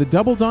come to the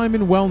Double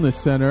Diamond Wellness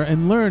Center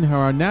and learn how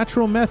our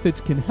natural methods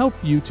can help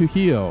you to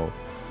heal.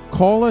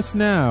 Call us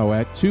now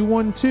at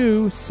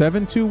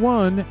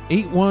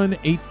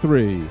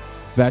 212-721-8183.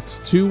 That's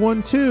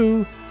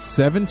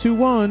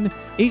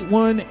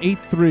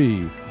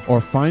 212-721-8183. Or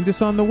find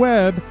us on the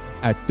web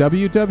at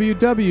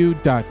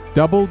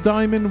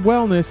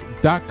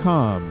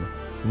www.doublediamondwellness.com.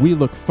 We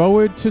look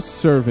forward to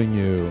serving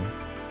you.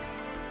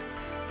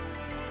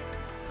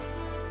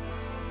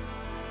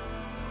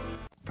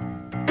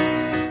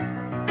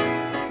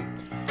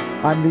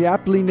 I'm the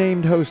aptly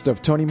named host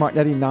of Tony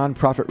Martignetti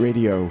Nonprofit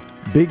Radio.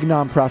 Big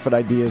nonprofit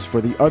ideas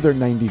for the other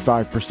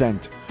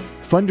 95%.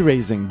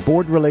 Fundraising,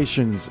 board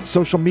relations,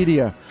 social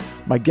media.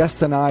 My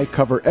guests and I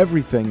cover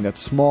everything that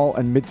small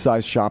and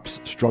mid-sized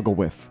shops struggle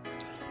with.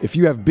 If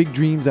you have big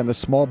dreams and a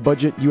small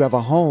budget, you have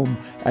a home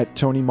at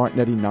Tony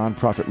Martignetti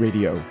Nonprofit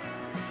Radio.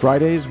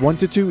 Fridays 1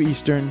 to 2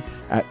 Eastern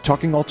at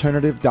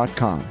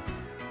talkingalternative.com.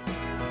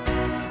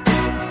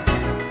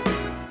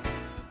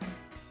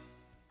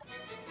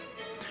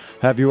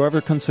 Have you ever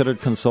considered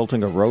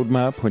consulting a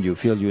roadmap when you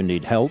feel you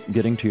need help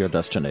getting to your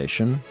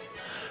destination?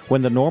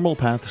 When the normal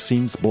path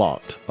seems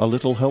blocked, a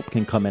little help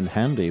can come in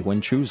handy when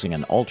choosing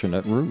an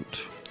alternate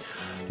route.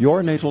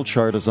 Your natal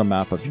chart is a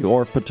map of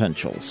your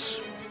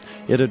potentials.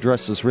 It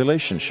addresses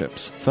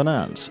relationships,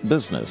 finance,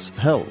 business,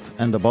 health,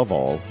 and above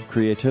all,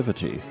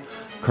 creativity.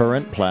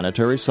 Current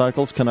planetary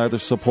cycles can either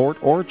support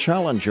or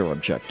challenge your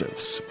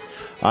objectives.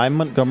 I'm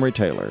Montgomery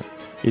Taylor.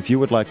 If you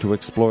would like to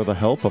explore the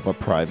help of a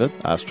private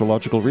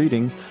astrological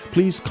reading,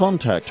 please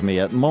contact me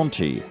at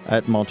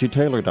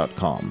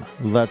monty@montytaylor.com.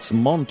 That's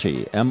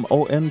Monty,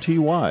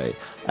 M-O-N-T-Y,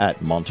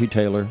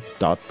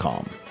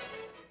 @montytaylor.com.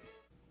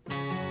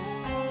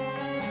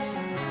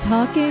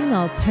 Talking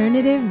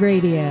Alternative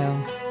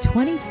Radio,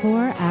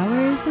 24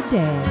 hours a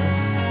day.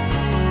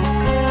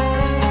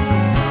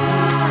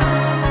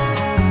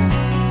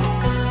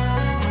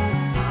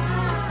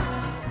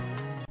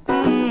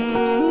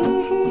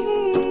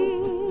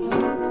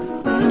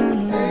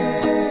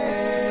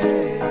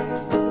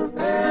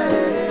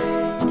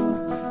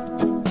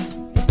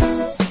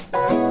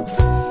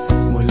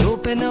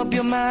 Open up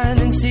your mind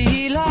and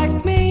see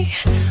like me.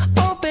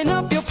 Open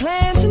up your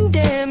plans and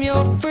damn,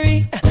 you're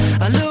free.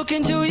 I look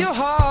into your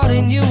heart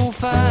and you'll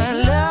find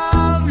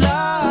love,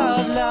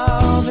 love,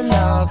 love, and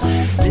love.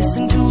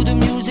 Listen to the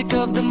music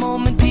of the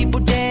moment,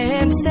 people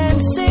dance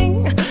and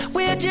sing.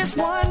 We're just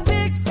one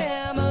big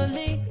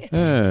family.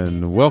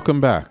 And welcome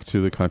back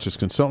to the Conscious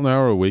Consultant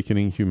Hour,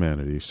 Awakening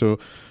Humanity. So,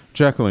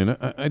 Jacqueline,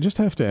 I just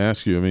have to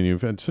ask you, I mean,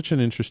 you've had such an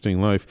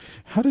interesting life.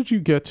 How did you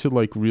get to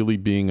like really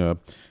being a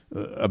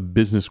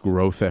business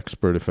growth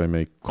expert, if I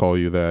may call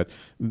you that,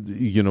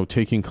 you know,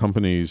 taking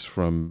companies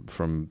from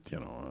you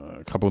know,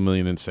 a couple of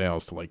million in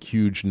sales to like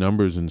huge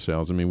numbers in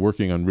sales? I mean,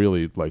 working on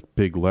really like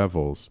big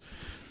levels.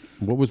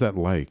 What was that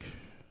like?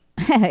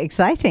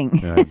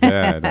 Exciting. I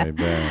bet.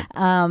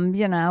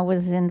 You know, I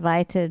was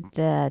invited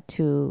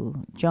to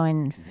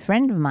join a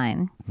friend of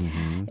mine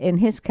in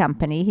his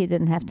company. He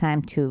didn't have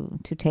time to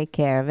take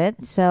care of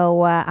it.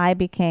 So I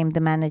became the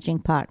managing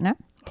partner.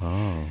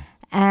 Oh.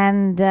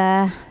 And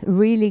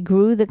really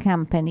grew the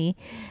company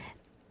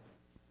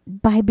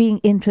by being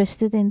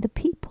interested in the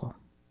people.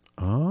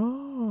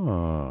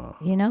 Oh.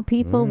 You know,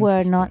 people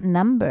were not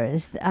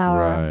numbers.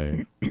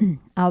 Our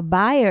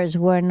buyers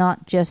were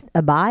not just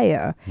a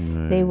buyer.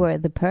 Right. They were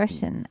the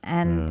person.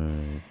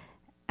 And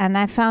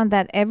I found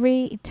that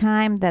every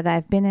time that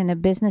I've been in a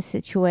business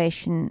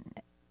situation,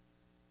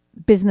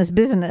 business,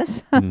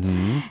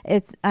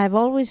 I've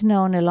always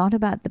known a lot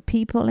about the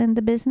people in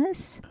the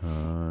business.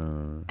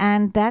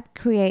 And that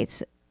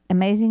creates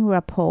amazing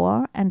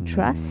rapport and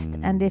trust.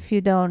 And if you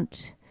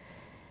don't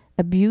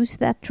abuse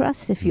that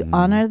trust, if you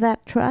honor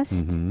that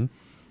trust,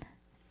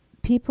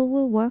 people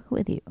will work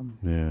with you.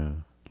 Yeah.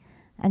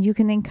 And you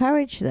can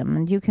encourage them,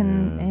 and you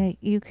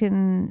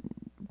can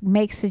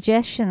make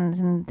suggestions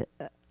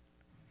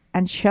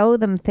and show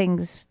them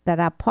things that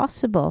are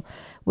possible,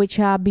 which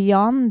are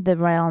beyond the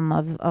realm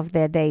of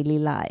their daily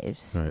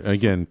lives. Right.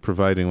 Again,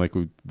 providing, like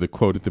the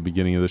quote at the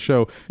beginning of the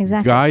show,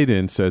 exactly,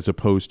 guidance as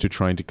opposed to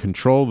trying to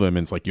control them.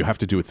 And it's like, you have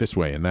to do it this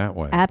way and that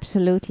way.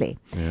 Absolutely.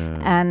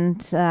 Yeah.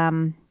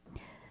 And,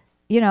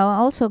 you know,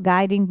 also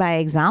guiding by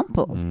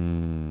example.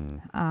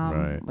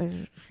 Right.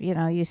 You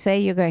know, you say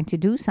you're going to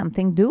do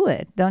something, do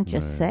it. Don't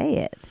just say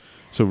it.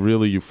 So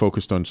really you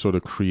focused on sort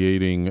of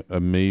creating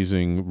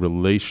amazing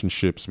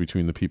relationships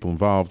between the people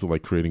involved,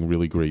 like creating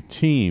really great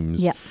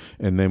teams. Yep.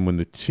 And then when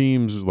the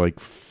teams like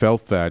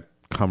felt that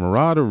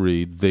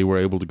camaraderie, they were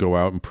able to go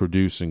out and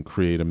produce and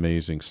create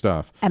amazing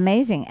stuff.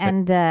 Amazing.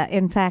 And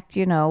in fact,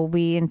 you know,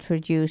 we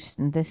introduced,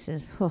 and this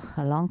is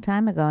a long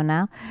time ago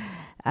now,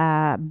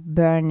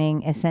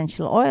 burning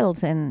essential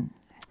oils in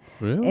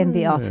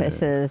the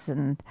offices.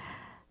 And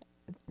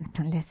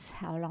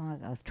how long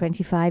ago?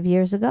 25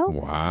 years ago.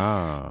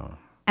 Wow.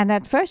 And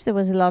at first there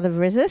was a lot of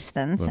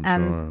resistance,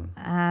 I'm sure.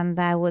 and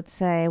I would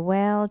say,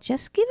 well,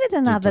 just give it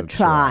another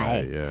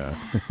try. Yeah.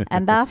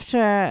 And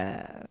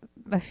after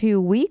a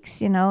few weeks,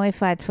 you know,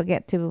 if I'd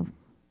forget to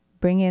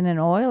bring in an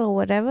oil or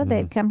whatever,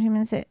 they'd come to me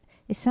and say,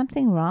 is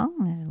something wrong?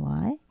 I said,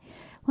 why?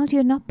 Well,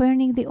 you're not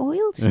burning the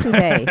oils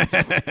today.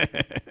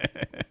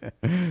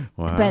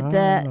 Wow. But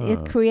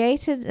it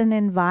created an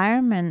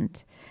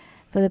environment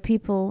for the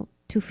people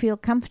to feel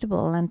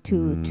comfortable and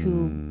to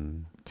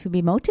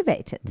be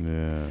motivated.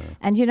 Yeah.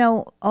 And, you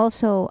know,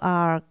 also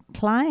our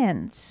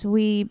clients,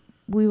 we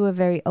were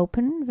very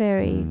open,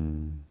 very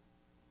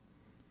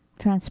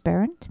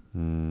transparent.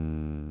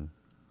 And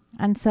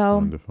so...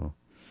 Wonderful.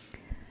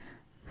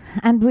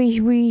 And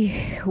we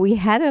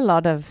had a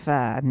lot of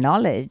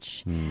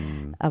knowledge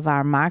of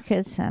our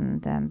markets,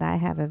 and I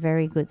have a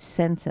very good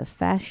sense of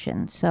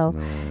fashion. So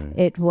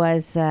it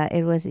was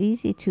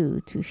easy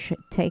to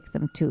take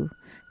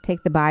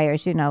the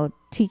buyers, you know,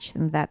 teach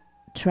them that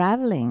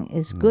traveling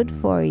is good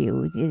for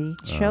you.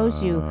 It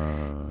shows you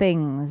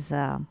things,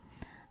 and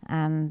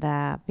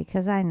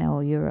because I know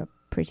Europe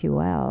pretty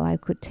well. I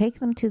could take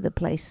them to the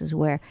places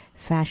where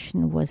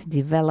fashion was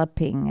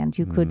developing, and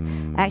you could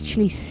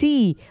actually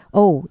see,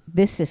 oh,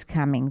 this is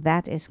coming,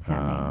 that is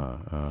coming.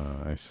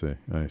 I see.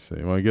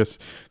 Well, I guess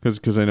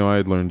because I know I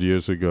had learned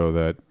years ago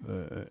that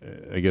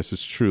I guess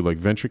it's true. Like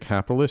venture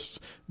capitalists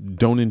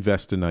don't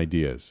invest in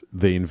ideas;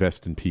 they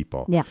invest in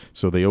people. Yeah.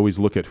 So they always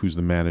look at who's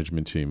the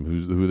management team,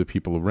 who are the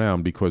people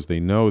around, because they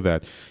know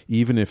that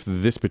even if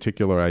this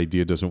particular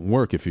idea doesn't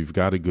work, if you've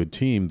got a good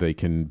team, they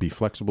can be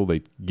flexible.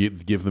 They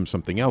give them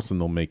something else,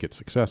 and they'll make it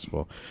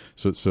successful.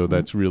 So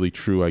that's really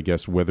true, I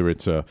guess. Whether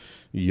it's a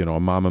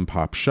mom and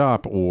pop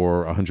shop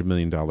or $100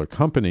 million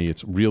company,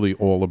 it's really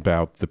all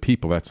about the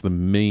people. That's the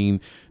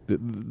main,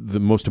 the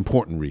most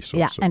important resource.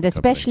 Yeah, and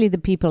especially the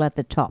people at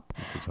the top.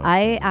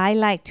 I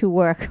like to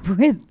work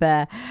with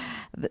the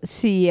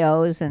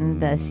CEOs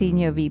and the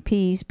senior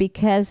VPs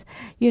because,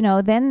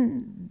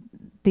 then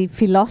the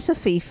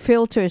philosophy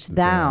filters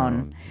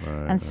down.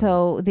 And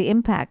so the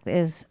impact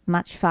is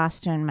much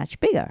faster and much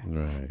bigger.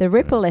 The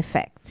ripple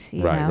effect.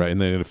 Right.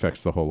 And then it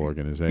affects the whole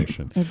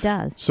organization. It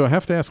does. So I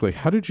have to ask,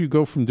 how did you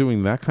go from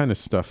doing that kind of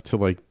stuff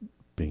to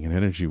being an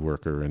energy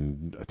worker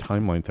and a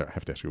timeline therapist? I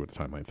have to ask you what a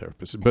timeline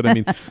therapist is. But I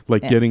mean,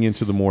 getting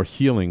into the more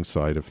healing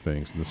side of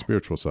things and the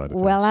spiritual side of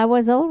things. Well, I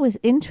was always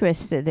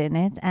interested in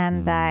it.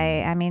 And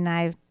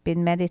I've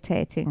been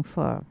meditating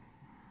for,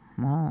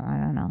 I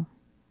don't know,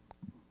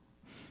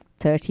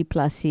 30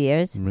 plus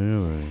years.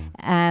 Really?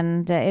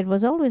 And it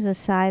was always a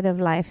side of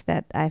life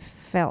that I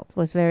felt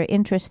was very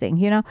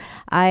interesting.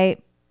 I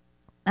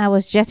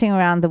was jetting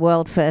around the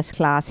world first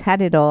class,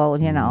 had it all,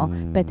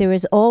 but there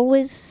was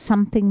always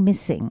something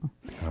missing.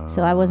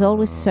 So I was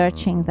always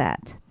searching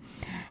that.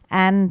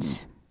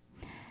 And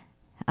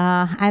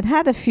I'd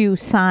had a few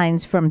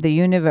signs from the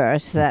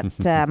universe that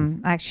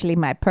actually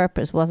my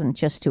purpose wasn't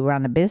just to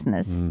run a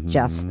business.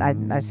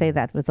 I say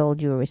that with all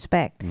due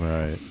respect.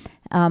 Right.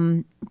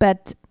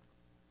 But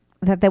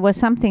that there was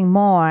something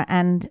more,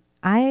 and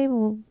I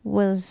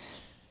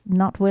was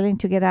not willing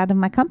to get out of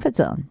my comfort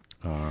zone.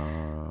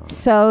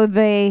 So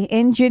they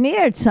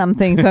engineered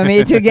something for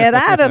me to get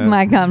out of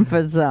my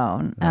comfort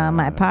zone.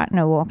 My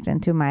partner walked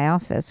into my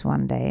office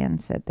one day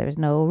and said, "There's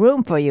no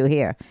room for you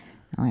here."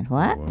 I went,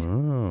 "What?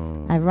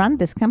 Whoa. I've run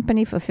this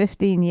company for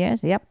 15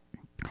 years. Yep.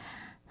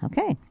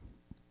 Okay.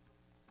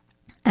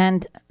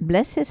 And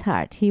bless his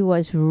heart, he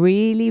was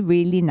really,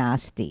 really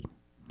nasty.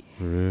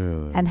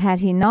 Really? And had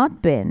he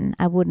not been,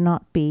 I would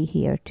not be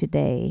here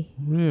today.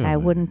 Really? I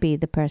wouldn't be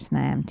the person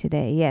I am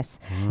today. Yes,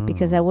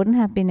 because I wouldn't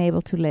have been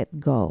able to let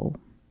go.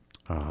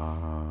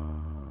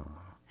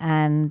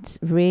 And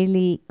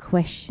really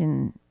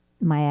question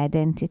my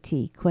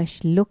identity,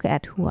 look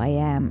at who I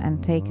am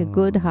and take a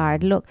good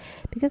hard look.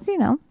 Because,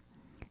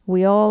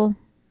 we all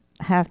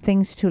have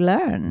things to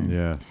learn.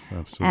 Yes,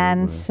 absolutely.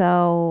 And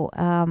so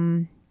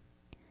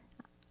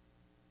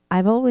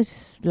I've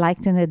always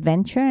liked an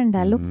adventure, and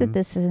I looked at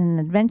this as an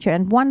adventure.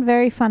 And one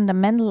very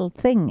fundamental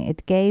thing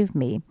it gave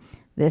me,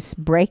 this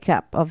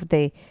breakup of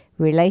the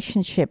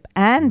relationship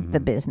and the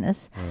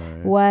business,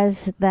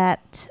 was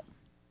that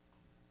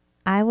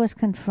I was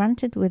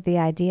confronted with the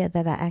idea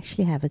that I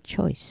actually have a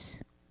choice.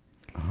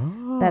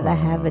 That I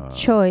have a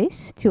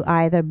choice to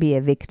either be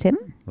a victim,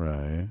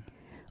 right,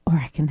 or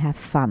I can have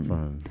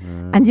fun.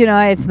 And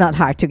it's not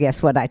hard to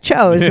guess what I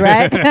chose,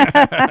 right?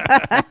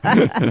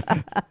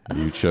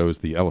 You chose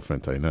the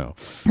elephant, I know.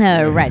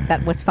 Right,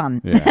 that was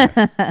fun. Yes,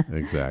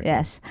 exactly.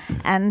 Yes,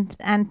 and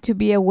to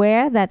be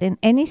aware that in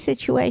any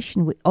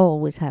situation we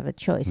always have a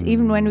choice,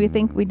 even when we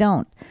think we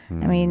don't.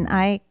 I mean,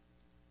 I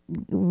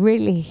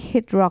really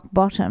hit rock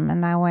bottom,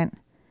 and I went,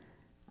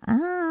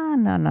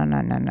 no.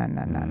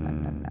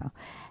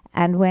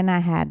 And when I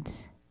had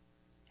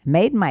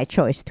made my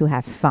choice to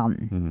have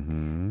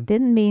fun,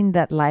 didn't mean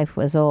that life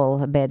was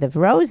all a bed of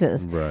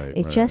roses. Right,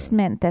 it just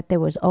meant that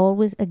there was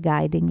always a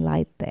guiding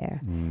light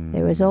there.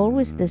 There was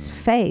always this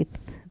faith,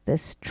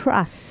 this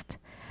trust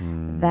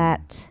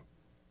that,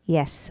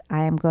 yes,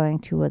 I am going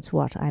towards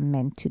what I'm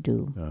meant to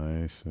do.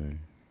 I see.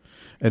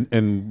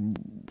 And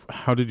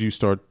how did you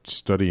start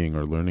studying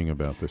or learning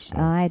about this?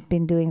 I'd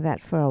been doing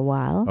that for a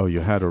while. Oh,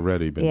 you had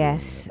already been doing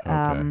it.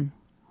 Okay.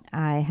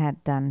 I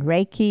had done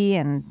Reiki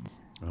and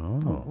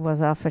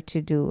was offered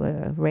to do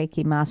a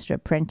Reiki master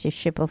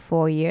apprenticeship of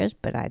 4 years,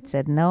 but I'd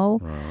said no.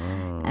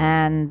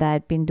 And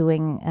I'd been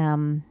doing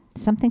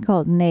something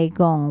called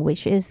Neigong,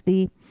 which is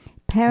the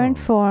parent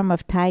form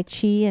of Tai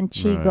Chi and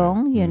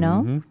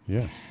Qigong,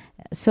 Yes.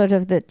 Sort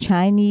of the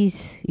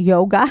Chinese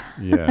yoga.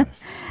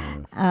 Yes.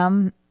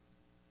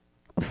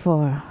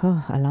 For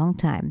a long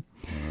time.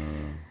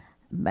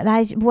 But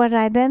what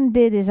I then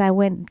did is I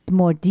went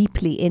more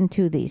deeply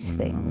into these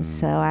things.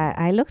 So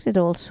I looked at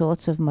all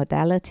sorts of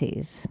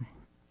modalities.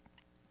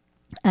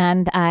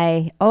 And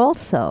I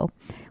also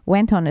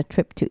went on a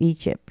trip to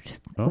Egypt,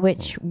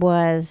 which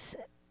was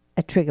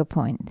a trigger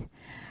point.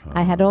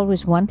 I had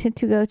always wanted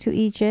to go to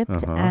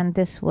Egypt, and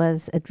this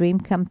was a dream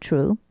come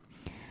true.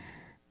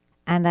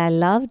 And I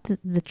loved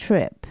the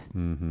trip.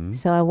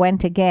 So I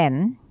went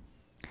again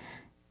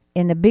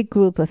in a big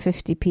group of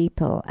 50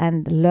 people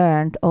and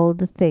learned all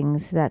the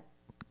things that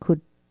could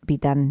be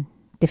done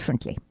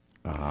differently.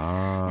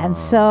 And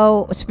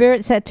so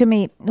Spirit said to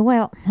me,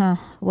 well,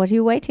 what are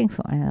you waiting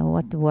for?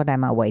 What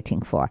am I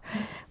waiting for?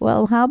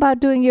 Well, how about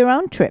doing your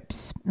own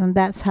trips? And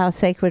that's how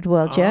Sacred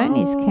World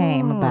Journeys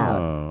came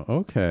about.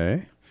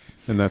 Okay.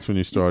 And that's when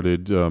you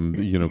started,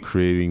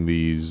 creating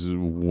these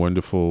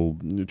wonderful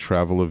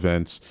travel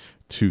events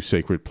to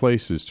sacred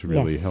places to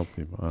really help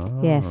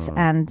people. Yes,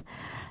 and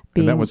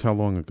that was how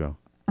long ago?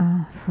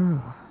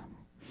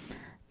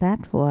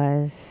 That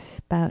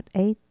was about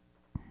 8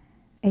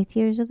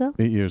 years ago.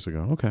 8 years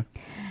ago, okay.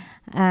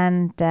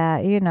 And,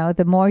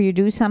 the more you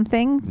do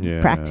something,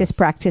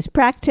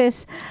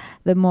 practice,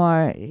 the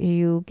more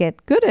you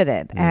get good at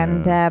it.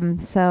 Yes. And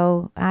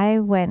so I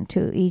went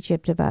to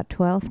Egypt about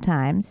 12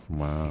 times.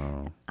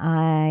 Wow.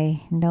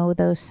 I know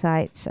those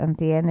sites and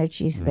the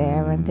energies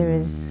there, and there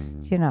is,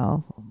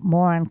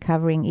 more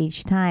uncovering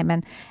each time.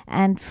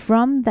 And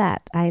from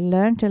that, I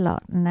learned a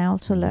lot, and I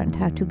also learned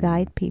how to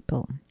guide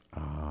people.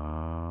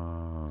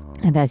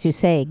 And as you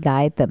say,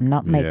 guide them,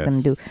 not make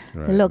them do.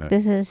 Right. Look,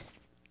 this is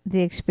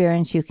the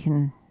experience you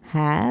can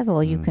have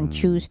or you can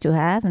choose to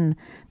have, and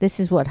this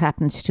is what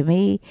happens to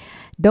me.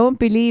 Don't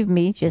believe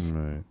me, just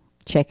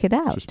check it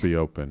out. Just be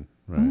open,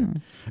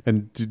 right?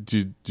 And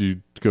do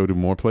you go to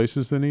more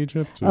places than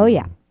Egypt? Oh,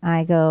 yeah.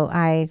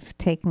 I've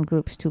taken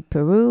groups to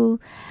Peru,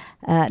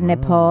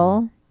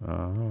 Nepal,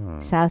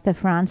 south of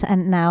France,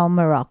 and now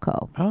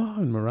Morocco.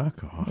 Oh, in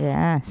Morocco.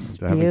 Yes,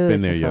 I haven't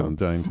been there yet. I'm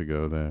dying to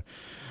go there.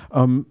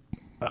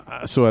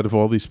 So out of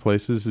all these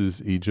places, is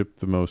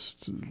Egypt the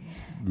most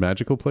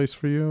magical place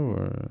for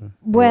you?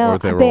 Well,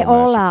 they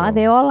all are.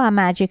 They all are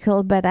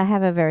magical, but I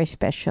have a very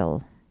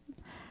special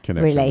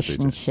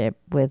relationship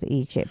with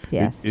Egypt.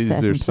 Yes.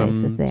 Is there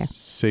some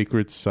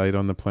sacred site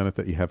on the planet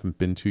that you haven't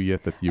been to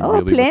yet that you're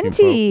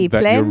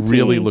you're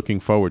really looking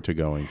forward to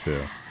going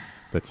to?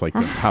 That's like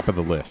the top of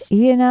the list.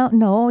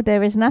 No,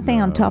 there is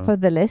nothing on top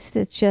of the list.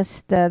 It's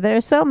just there are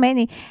so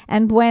many,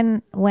 and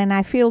when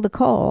I feel the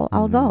call,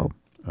 I'll go.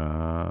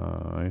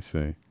 I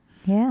see.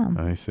 Yeah.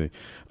 I see.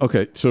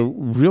 Okay, so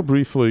real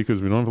briefly,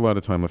 because we don't have a lot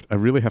of time left, I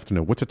really have to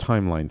know, what's a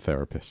timeline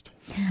therapist?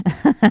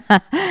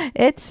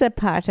 It's a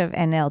part of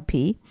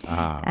NLP.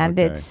 And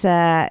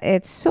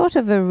it's sort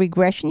of a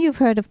regression. You've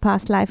heard of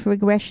past life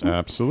regression?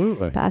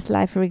 Absolutely. Past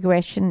life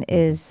regression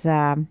is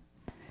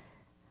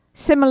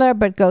similar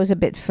but goes a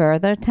bit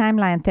further.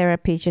 Timeline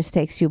therapy just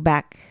takes you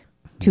back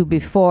to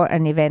before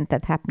an event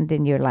that happened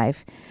in your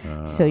life,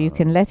 so you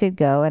can let it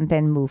go and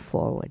then move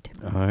forward.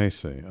 I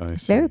see.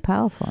 Very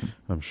powerful.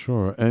 I'm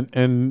sure.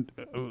 And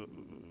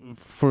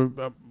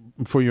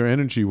for your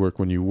energy work,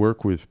 when you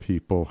work with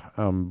people,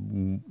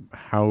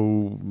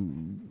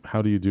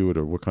 how do you do it,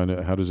 or what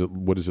does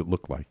it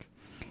look like?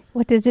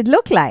 What does it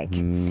look like?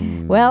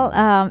 Well,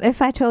 if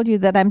I told you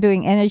that I'm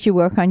doing energy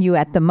work on you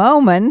at the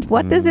moment,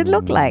 what does it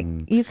look like?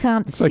 You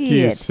can't see it. It's like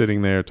you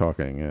sitting there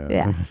talking.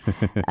 Yeah.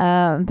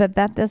 But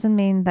that doesn't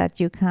mean that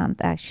you can't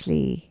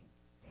actually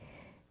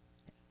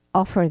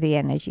offer the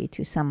energy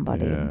to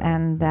somebody.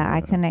 And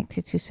I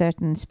connected to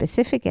certain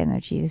specific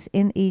energies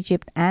in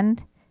Egypt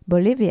and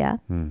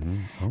Bolivia,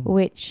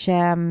 which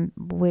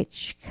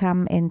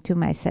come into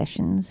my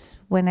sessions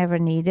whenever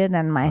needed,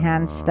 and my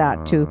hands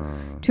start to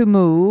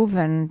move,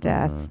 and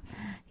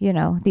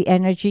the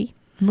energy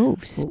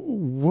moves.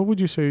 What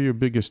would you say are your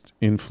biggest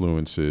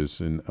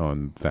influences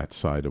on that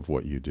side of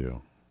what you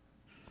do?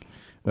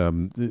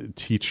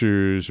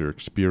 Teachers or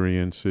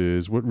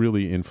experiences? What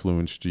really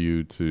influenced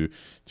you to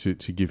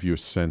give you a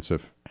sense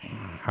of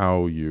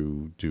how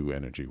you do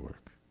energy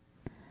work?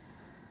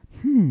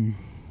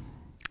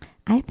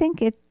 I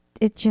think it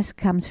just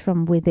comes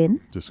from within.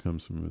 Just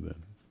comes from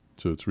within.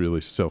 So it's really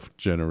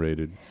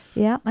self-generated.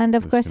 Yeah, and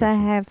of course I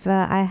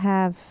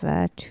have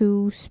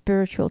two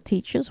spiritual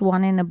teachers,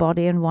 one in a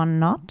body and one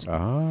not.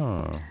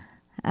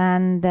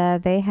 And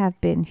they have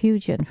been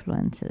huge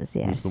influences,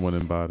 yes. Who's the one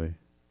in body?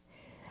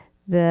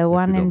 The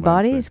one in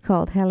body is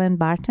called Helen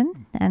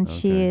Barton, and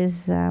she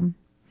is in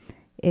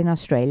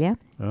Australia.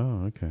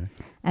 Oh, okay.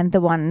 And the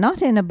one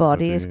not in a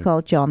body is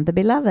called John the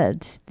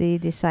Beloved, the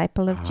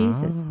disciple of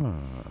Jesus,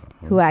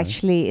 who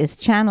actually is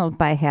channeled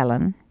by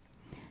Helen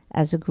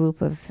as a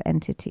group of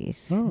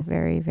entities.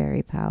 Very,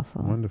 very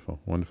powerful. Wonderful,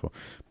 wonderful.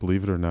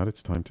 Believe it or not,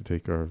 it's time to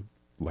take our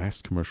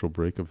last commercial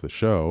break of the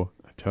show.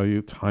 I tell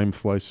you, time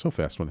flies so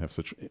fast when I have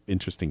such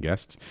interesting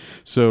guests.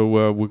 So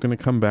we're going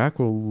to come back.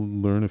 We'll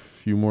learn a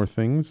few more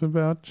things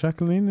about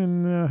Jacqueline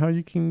and how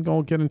you can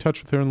all get in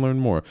touch with her and learn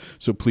more.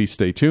 So please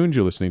stay tuned.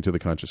 You're listening to the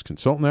Conscious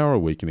Consultant Hour,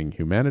 Awakening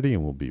Humanity,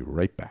 and we'll be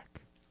right back.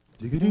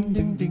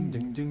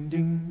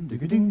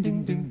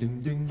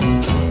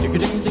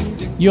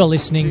 You're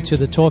listening to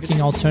the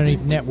Talking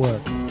Alternative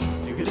Network.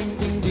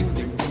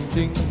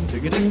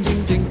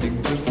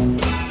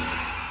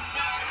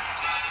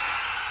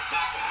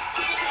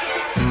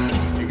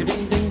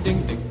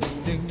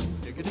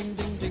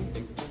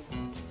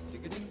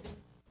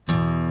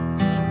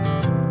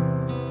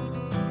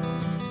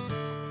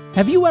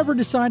 Have you ever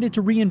decided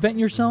to reinvent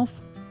yourself?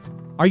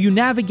 Are you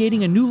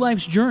navigating a new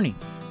life's journey?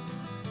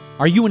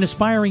 Are you an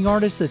aspiring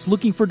artist that's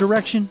looking for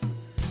direction?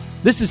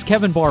 This is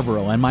Kevin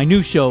Barbaro, and my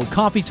new show,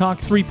 Coffee Talk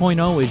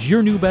 3.0, is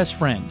your new best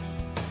friend.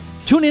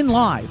 Tune in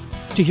live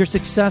to hear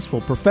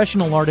successful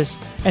professional artists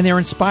and their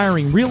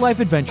inspiring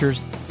real-life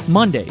adventures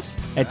Mondays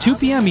at 2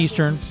 p.m.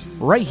 Eastern,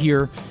 right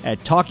here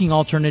at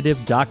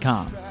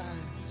TalkingAlternative.com.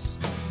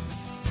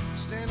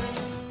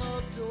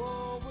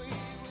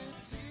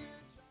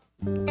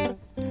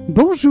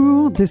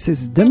 Bonjour, this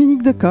is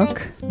Dominique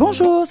Decoq.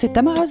 Bonjour, c'est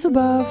Tamara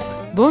Zuboff.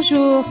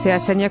 Bonjour, c'est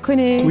Asania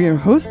Kone. We are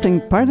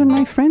hosting Pardon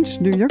My French,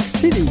 New York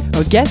City.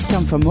 Our guests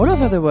come from all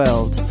over the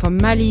world. From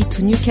Mali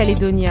to New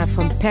Caledonia,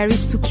 from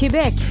Paris to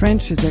Quebec.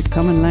 French is a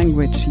common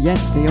language, yet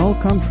they all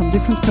come from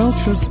different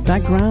cultures,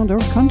 background, or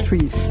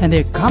countries. And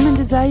their common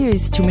desire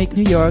is to make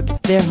New York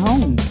their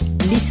home.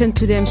 Listen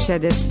to them share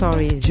their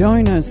stories.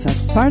 Join us at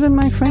Pardon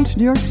My French,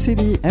 New York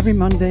City every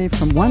Monday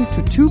from 1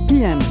 to 2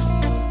 p.m.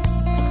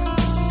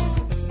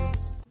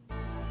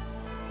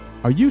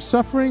 Are you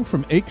suffering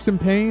from aches and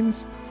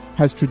pains?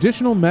 Has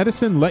traditional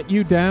medicine let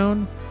you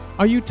down?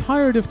 Are you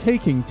tired of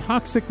taking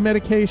toxic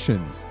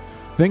medications?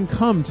 Then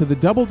come to the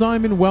Double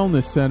Diamond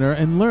Wellness Center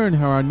and learn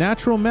how our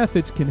natural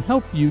methods can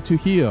help you to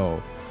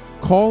heal.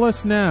 Call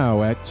us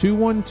now at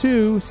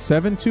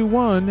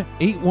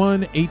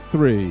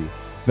 212-721-8183.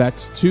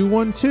 That's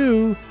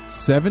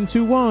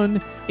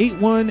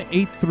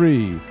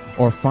 212-721-8183.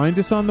 Or find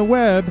us on the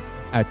web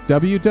at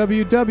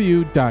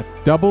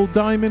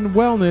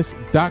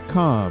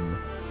www.doublediamondwellness.com.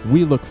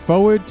 We look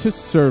forward to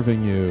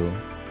serving you.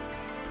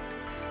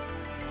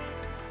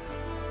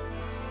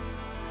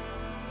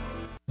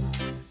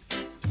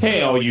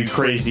 Hey, all you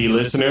crazy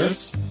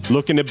listeners.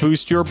 Looking to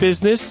boost your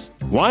business?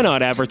 Why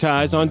not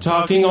advertise on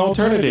Talking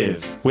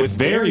Alternative with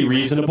very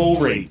reasonable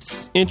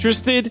rates?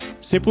 Interested?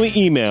 Simply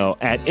email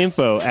at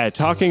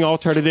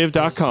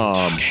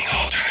info@talkingalternative.com. Talking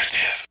Alternative.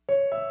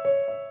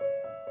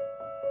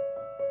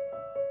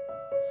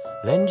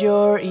 Lend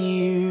your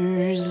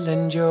ears,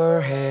 lend your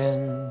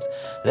hands,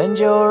 lend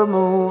your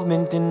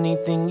movement,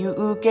 anything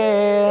you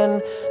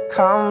can.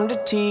 Come to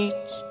teach,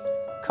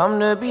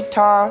 come to be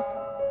taught,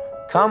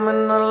 come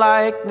in the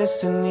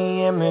likeness and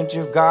the image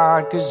of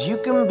God. 'Cause you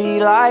can be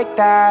like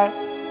that,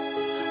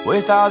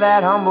 with all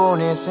that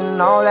humbleness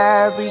and all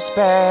that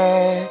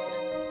respect.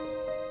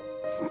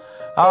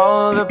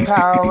 All the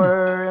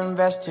power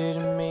invested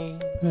in me.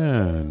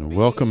 And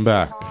welcome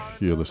back.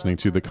 You're listening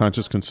to the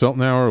Conscious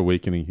Consultant Hour,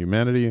 Awakening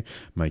Humanity.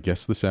 My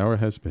guest this hour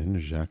has been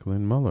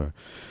Jacqueline Muller.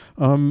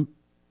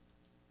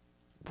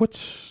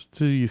 What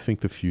do you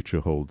think the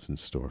future holds in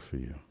store for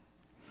you?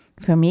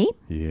 For me?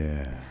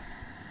 Yeah.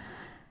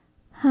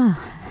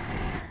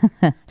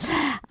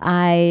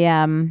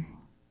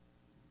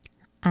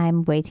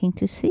 I'm waiting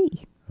to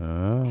see.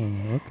 Oh,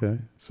 okay.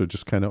 So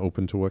just kind of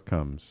open to what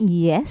comes.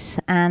 Yes,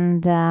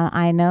 and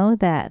I know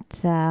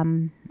that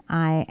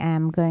I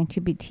am going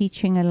to be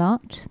teaching a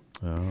lot.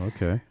 Oh,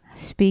 okay.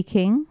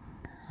 Speaking,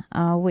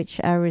 which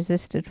I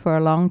resisted for a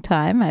long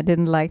time. I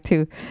didn't like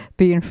to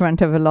be in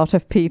front of a lot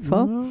of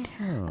people. Oh.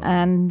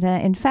 And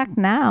in fact,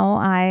 now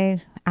I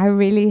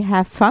really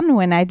have fun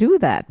when I do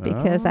that,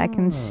 because I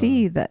can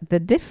see the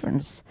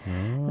difference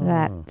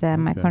that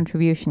my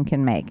contribution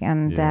can make.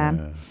 And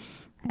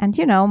and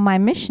you know, my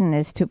mission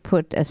is to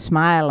put a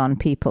smile on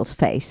people's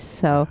face.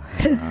 So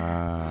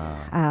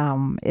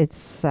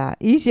it's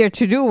easier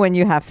to do when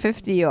you have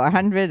 50 or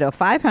 100 or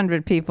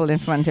 500 people in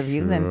front of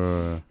you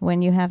than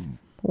when you have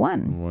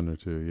one or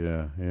two.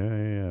 Yeah.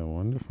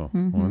 Wonderful.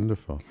 Mm-hmm.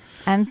 Wonderful.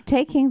 And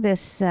taking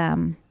this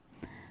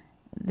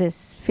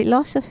this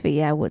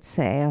philosophy, I would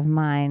say, of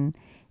mine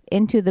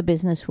into the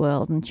business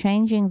world and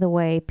changing the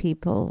way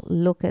people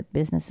look at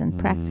business and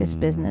practice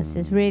business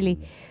is really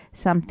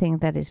something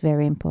that is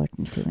very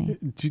important to me.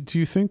 Do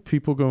you think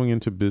people going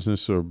into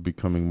business are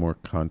becoming more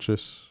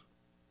conscious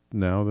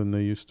now than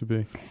they used to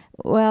be?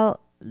 Well,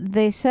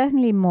 they're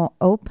certainly more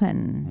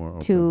open,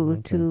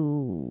 to,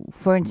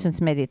 for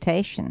instance,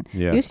 meditation.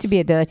 Yes. Used to be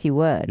a dirty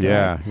word.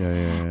 Yeah, right?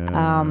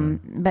 yeah.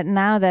 But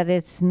now that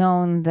it's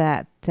known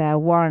that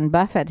Warren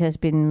Buffett has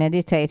been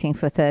meditating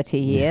for 30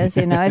 years,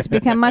 you know, it's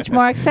become much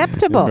more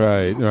acceptable.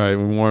 Right.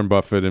 When Warren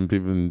Buffett and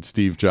people, and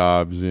Steve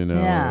Jobs, you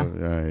know. Yeah.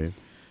 Right.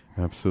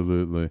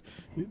 Absolutely.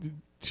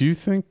 Do you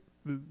think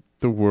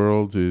the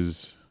world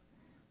is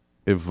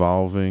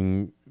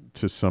evolving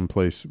to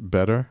someplace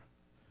better?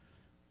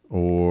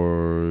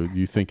 Or do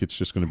you think it's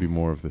just going to be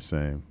more of the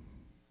same?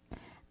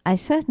 I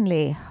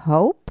certainly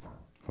hope.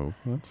 Oh,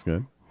 that's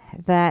good.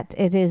 That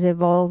it is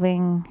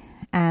evolving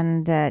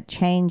and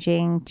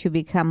changing to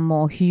become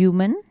more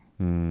human.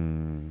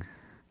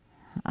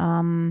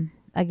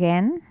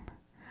 Again,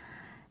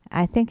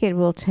 I think it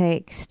will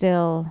take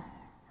still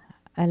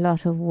a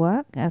lot of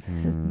work of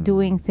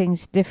doing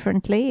things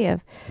differently,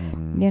 of,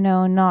 you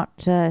know,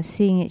 not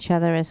seeing each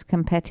other as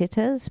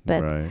competitors,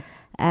 but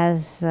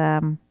as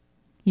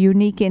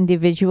unique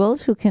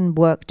individuals who can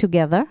work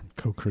together.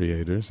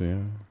 Co-creators,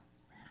 yeah.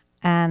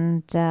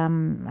 And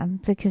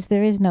because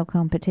there is no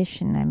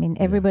competition. I mean,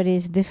 everybody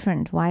is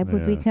different. Why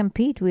would we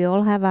compete? We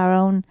all have our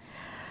own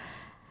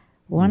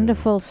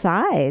wonderful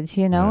sides,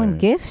 and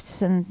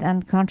gifts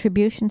and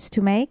contributions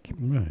to make.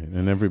 Right,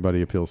 and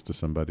everybody appeals to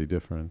somebody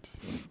different.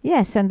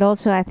 Yes, and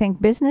also I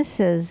think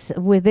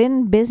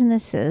within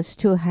businesses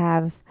to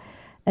have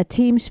a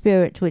team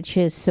spirit which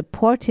is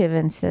supportive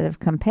instead of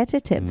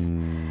competitive.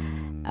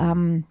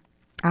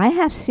 I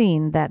have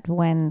seen that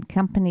when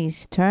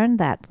companies turn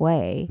that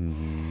way,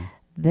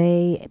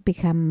 they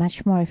become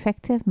much more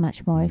effective,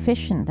 much more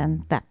efficient,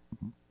 and that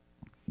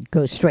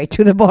goes straight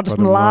to the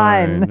bottom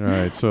line.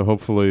 Right. So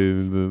hopefully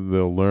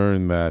they'll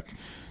learn that,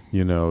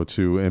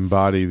 to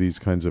embody these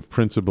kinds of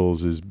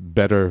principles is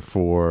better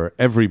for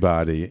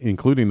everybody,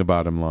 including the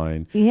bottom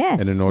line. Yes.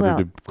 And in order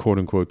to, quote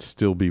unquote,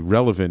 still be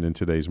relevant in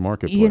today's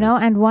marketplace.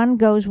 And one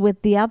goes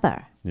with the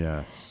other.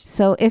 Yes.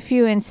 So if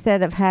you,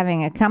 instead of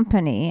having a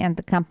company, and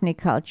the company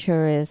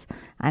culture is,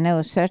 I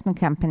know certain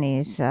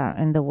companies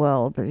in the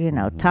world,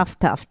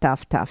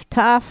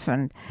 tough,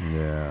 and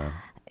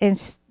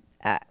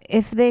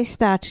if they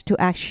start to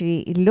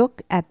actually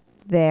look at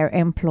their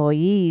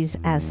employees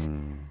as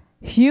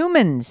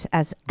humans,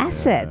 as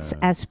assets,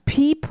 as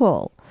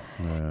people,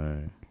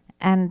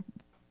 and,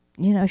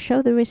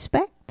 show the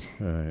respect.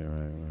 Right.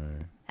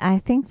 I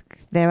think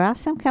there are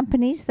some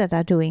companies that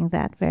are doing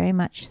that very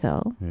much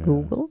so. Yeah.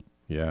 Google.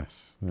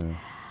 Yes. Yeah.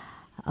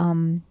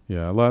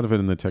 A lot of it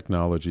in the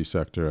technology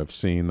sector. I've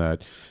seen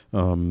that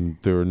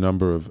there are a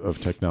number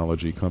of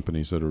technology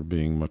companies that are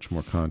being much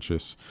more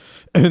conscious.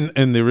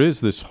 And there is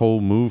this whole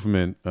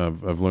movement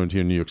I've learned here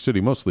in New York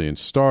City, mostly in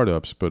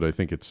startups, but I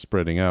think it's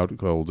spreading out,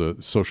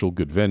 called social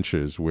good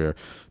ventures, where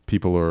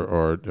people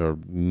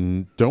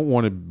don't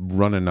want to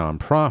run a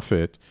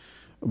nonprofit,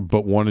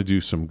 but want to do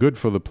some good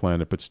for the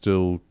planet, but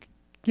still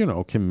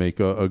can make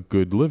a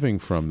good living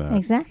from that.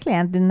 Exactly,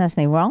 and there's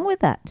nothing wrong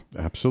with that.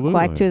 Absolutely.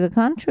 Quite to the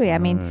contrary. I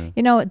mean,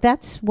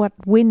 that's what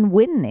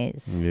win-win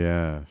is.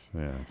 Yes.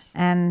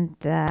 And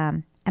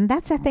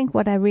that's, I think,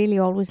 what I really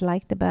always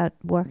liked about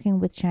working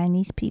with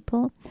Chinese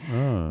people.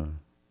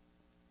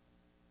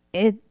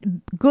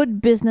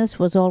 Good business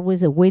was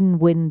always a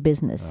win-win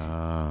business.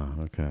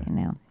 Okay.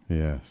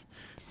 Yes.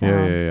 So.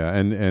 Yeah.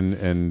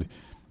 And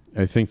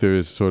I think there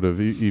is sort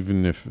of,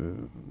 even if...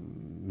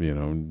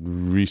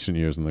 recent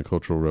years in the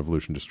Cultural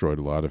Revolution destroyed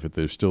a lot of it.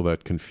 There's still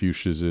that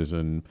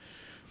Confucianism,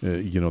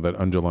 that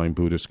underlying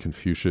Buddhist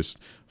Confucius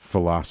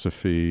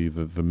philosophy,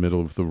 the middle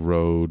of the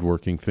road,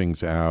 working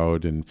things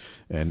out, and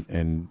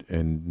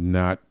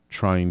not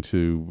trying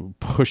to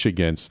push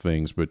against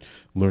things, but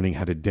learning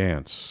how to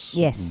dance.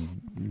 Yes.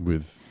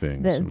 With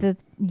things. The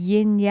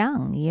yin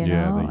yang, the yin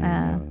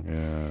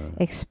yang,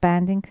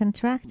 expanding,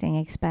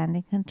 contracting.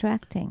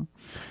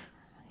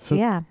 So,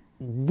 yeah.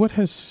 What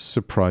has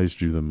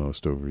surprised you the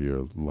most over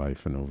your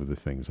life and over the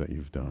things that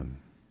you've done?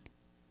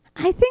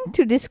 I think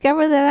to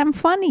discover that I'm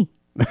funny.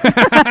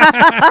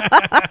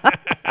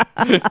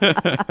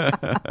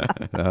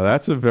 Now,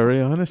 that's a very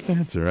honest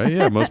answer, right?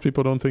 Yeah, most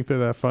people don't think they're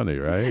that funny,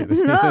 right?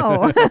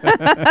 No.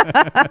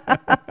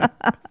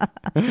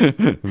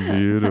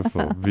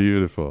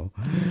 Beautiful.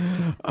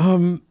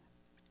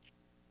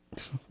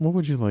 What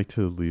would you like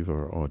to leave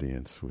our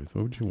audience with?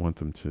 What would you want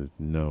them to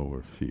know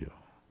or feel?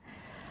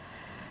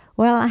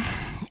 Well,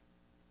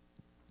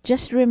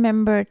 just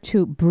remember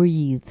to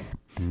breathe.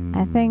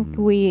 I think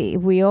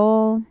we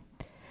all,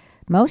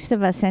 most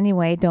of us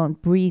anyway,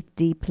 don't breathe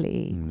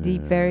deeply.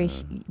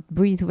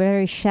 Breathe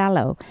very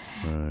shallow.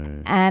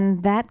 Right.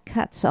 And that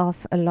cuts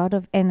off a lot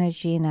of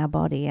energy in our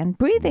body. And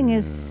breathing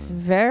is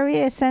very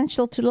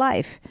essential to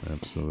life.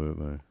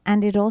 Absolutely.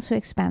 And it also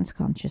expands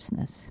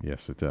consciousness.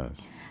 Yes, it does.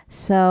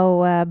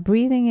 So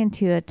breathing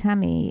into your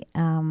tummy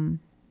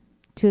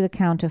to the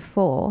count of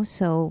 4.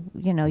 So,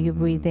 you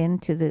breathe in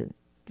to the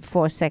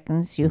 4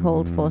 seconds, you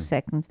hold 4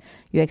 seconds,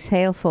 you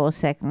exhale 4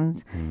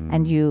 seconds,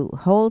 and you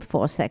hold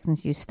 4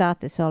 seconds. You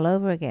start this all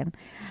over again.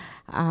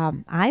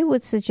 I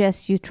would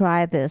suggest you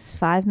try this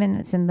 5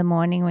 minutes in the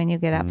morning when you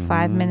get up,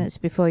 5 minutes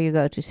before you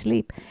go to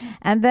sleep.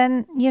 And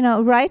then,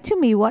 write to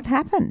me what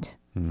happened.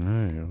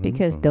 Right,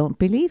 because don't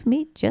believe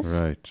me, just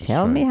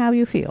tell me how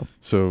you feel.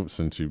 So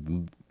since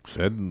you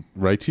said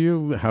write to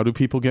you, how do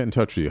people get in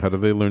touch with you? How do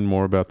they learn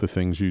more about the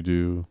things you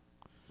do?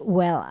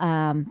 Well,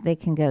 they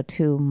can go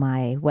to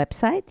my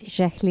website,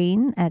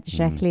 Jacqueline at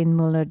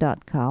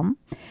JacquelineMuller.com,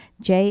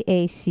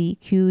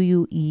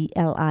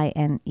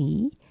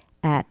 JACQUELINE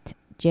at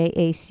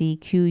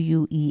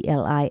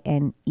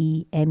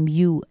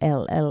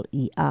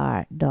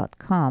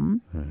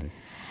JACQUELINEMULLER.com. Right.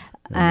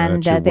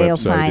 And your they'll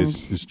website find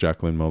is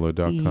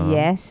JacquelineMuller.com.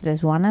 Yes,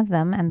 there's one of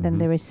them, and then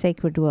there is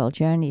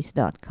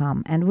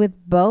SacredWorldJourneys.com. And with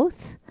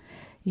both,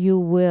 you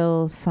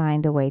will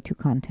find a way to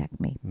contact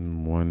me.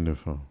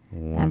 Wonderful.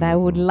 And I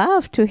would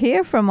love to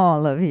hear from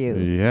all of you.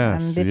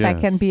 Yes. And if I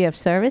can be of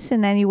service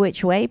in any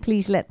which way,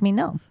 please let me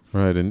know.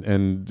 Right,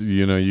 and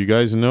you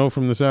guys know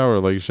from this hour,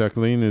 like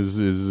Jacqueline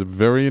is a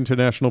very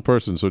international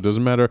person, so it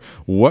doesn't matter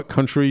what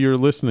country you're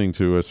listening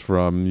to us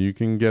from, you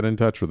can get in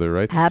touch with her,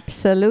 right?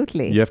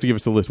 Absolutely. You have to give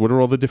us a list. What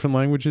are all the different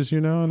languages you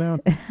know now?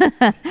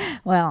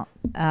 Well,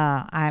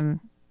 I'm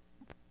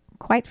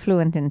quite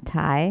fluent in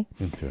Thai.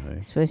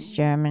 Okay. Swiss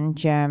German,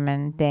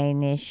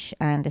 Danish.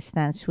 I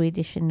understand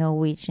Swedish and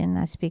Norwegian.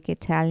 I speak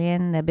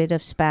Italian, a bit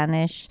of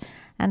Spanish,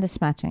 and a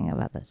smattering of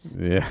others.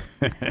 Yeah.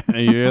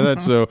 Yeah,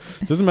 that's so.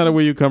 Doesn't matter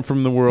where you come from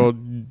in the world,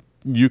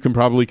 you can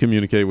probably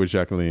communicate with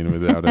Jacqueline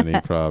without any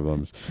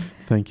problems.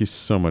 Thank you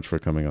so much for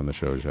coming on the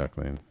show,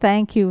 Jacqueline.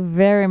 Thank you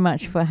very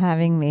much for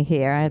having me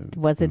here. It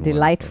was a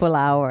delightful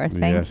hour.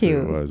 Thank you.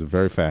 Yes, it was a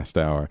very fast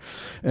hour.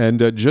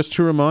 And just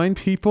to remind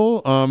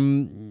people,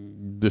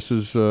 this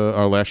is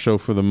our last show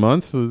for the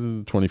month,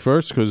 the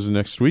 21st, because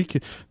next week,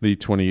 the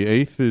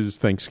 28th, is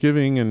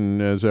Thanksgiving,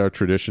 and as our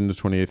tradition, the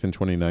 28th and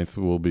 29th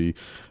will be,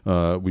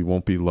 we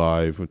won't be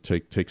live. We'll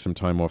take some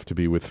time off to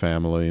be with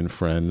family and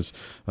friends.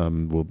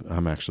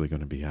 I'm actually going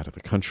to be out of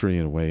the country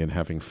and away and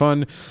having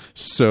fun.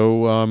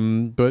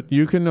 So, but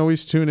you can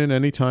always tune in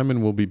anytime,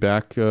 and we'll be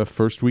back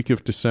first week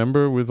of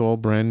December with all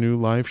brand new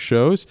live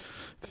shows.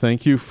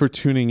 Thank you for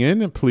tuning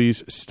in.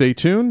 Please stay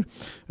tuned.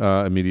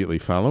 Immediately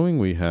following,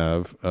 we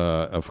have,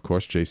 of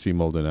course, J.C.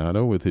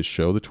 Maldonado with his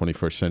show, The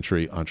 21st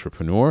Century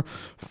Entrepreneur,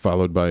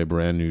 followed by a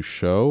brand new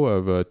show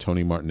of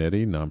Tony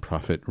Martignetti,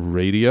 Nonprofit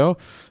Radio.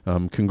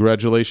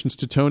 Congratulations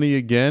to Tony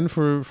again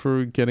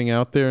for getting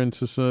out there and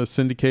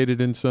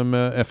syndicated in some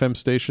FM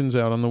stations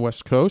out on the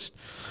West Coast.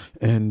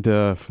 And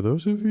for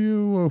those of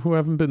you who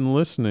haven't been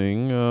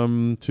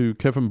listening to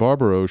Kevin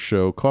Barbaro's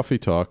show, Coffee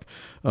Talk,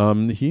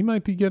 he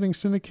might be getting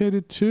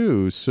syndicated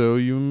too. So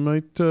you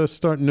might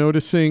start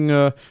noticing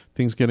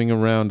things getting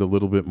around a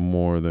little bit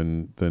more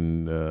than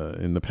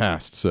in the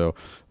past. So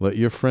let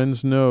your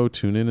friends know,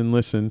 tune in and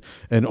listen.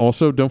 And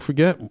also don't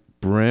forget,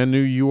 brand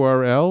new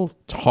URL,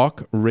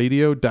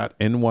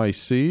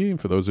 talkradio.nyc.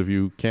 For those of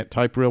you who can't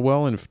type real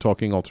well, and if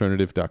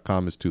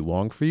talkingalternative.com is too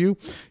long for you,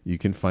 you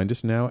can find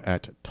us now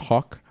at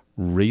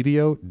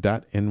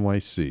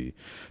talkradio.nyc.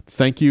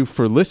 Thank you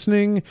for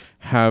listening.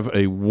 Have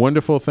a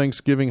wonderful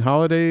Thanksgiving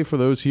holiday for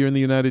those here in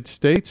the United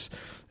States,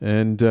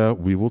 and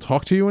we will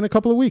talk to you in a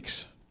couple of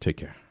weeks. Take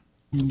care.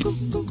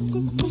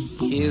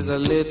 Here's a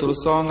little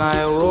song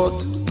I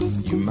wrote.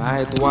 You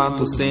might want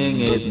to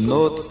sing it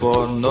note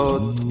for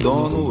note.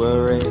 Don't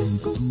worry,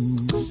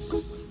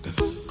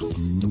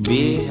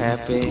 be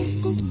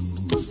happy.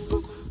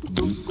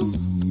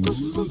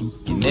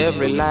 In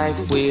every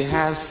life we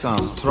have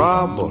some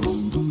trouble,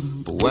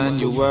 but when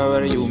you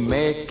worry you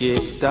make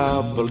it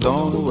double.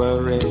 Don't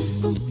worry,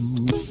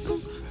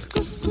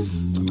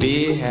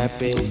 be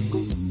happy.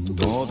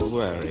 Don't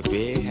worry,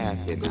 be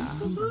happy now.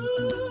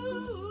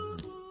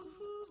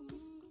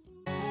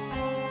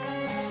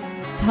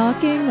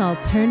 Talking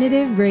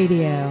Alternative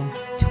Radio,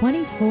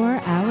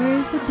 24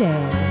 hours a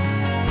day.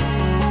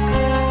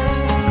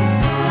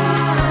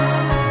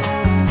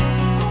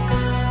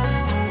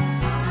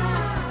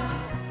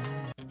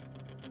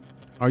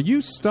 Are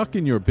you stuck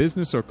in your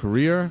business or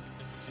career?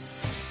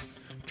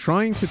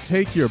 Trying to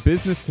take your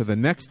business to the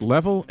next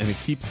level and it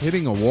keeps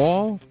hitting a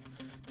wall?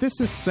 This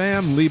is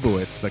Sam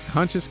Leibowitz, the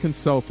Conscious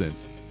Consultant.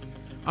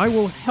 I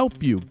will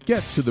help you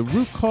get to the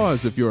root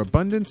cause of your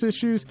abundance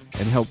issues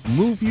and help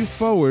move you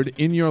forward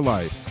in your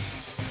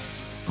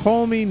life.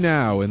 Call me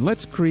now and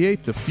let's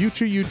create the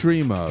future you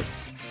dream of.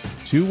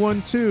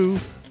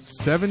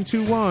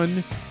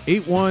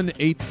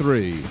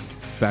 212-721-8183.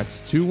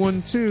 That's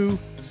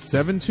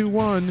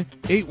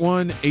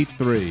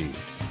 212-721-8183.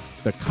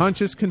 The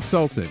Conscious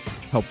Consultant,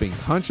 helping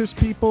conscious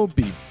people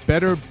be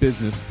better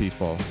business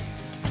people.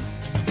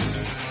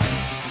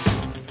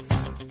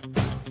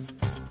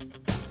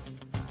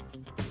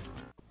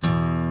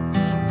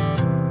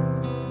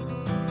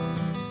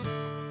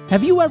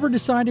 Have you ever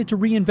decided to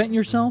reinvent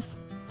yourself?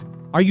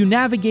 Are you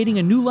navigating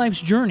a new life's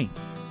journey?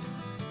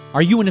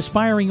 Are you an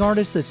aspiring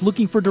artist that's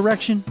looking for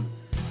direction?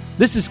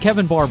 This is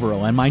Kevin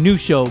Barbaro, and my new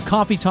show,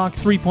 Coffee Talk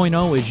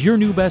 3.0, is your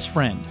new best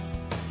friend.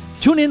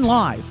 Tune in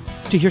live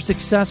to hear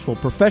successful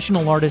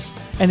professional artists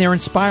and their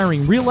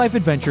inspiring real-life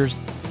adventures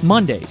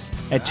Mondays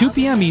at 2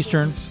 p.m.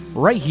 Eastern,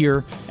 right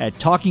here at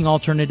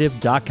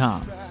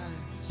TalkingAlternative.com.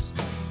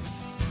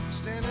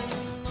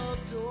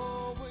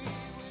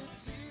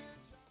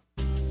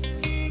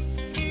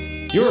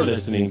 You're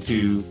listening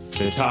to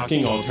the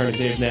Talking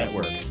Alternative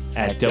Network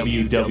at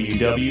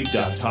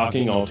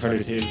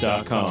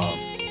www.talkingalternative.com.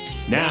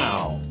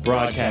 Now,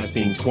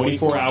 broadcasting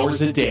 24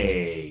 hours a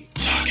day.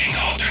 Talking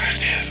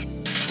Alternative.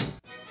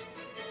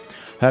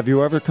 Have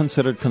you ever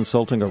considered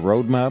consulting a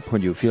roadmap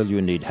when you feel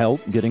you need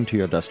help getting to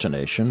your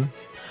destination?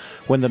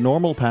 When the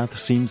normal path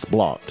seems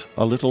blocked,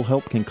 a little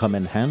help can come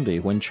in handy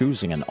when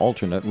choosing an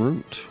alternate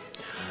route.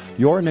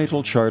 Your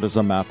natal chart is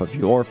a map of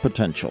your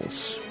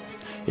potentials.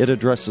 It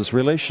addresses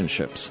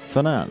relationships,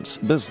 finance,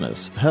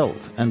 business,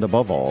 health, and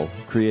above all,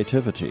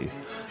 creativity.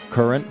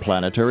 Current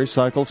planetary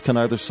cycles can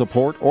either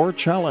support or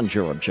challenge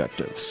your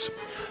objectives.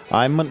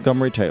 I'm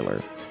Montgomery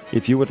Taylor.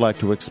 If you would like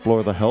to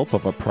explore the help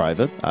of a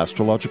private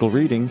astrological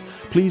reading,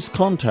 please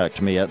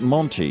contact me at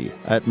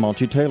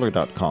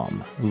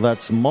monty@montytaylor.com.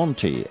 That's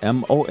Monty,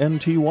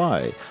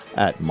 M-O-N-T-Y,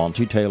 at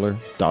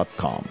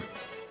montytaylor.com.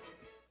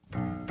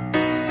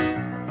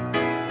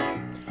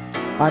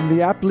 I'm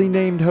the aptly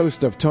named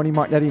host of Tony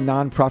Martignetti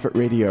Nonprofit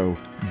Radio,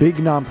 big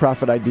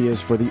nonprofit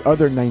ideas for the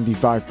other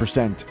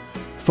 95%.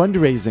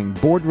 Fundraising,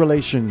 board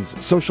relations,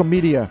 social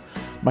media.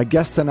 My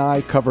guests and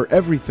I cover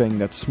everything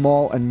that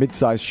small and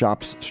mid-sized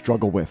shops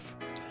struggle with.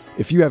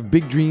 If you have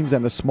big dreams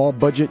and a small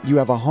budget, you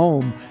have a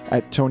home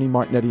at Tony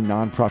Martignetti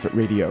Nonprofit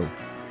Radio.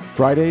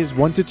 Fridays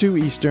 1 to 2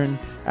 Eastern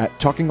at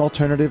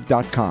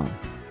talkingalternative.com.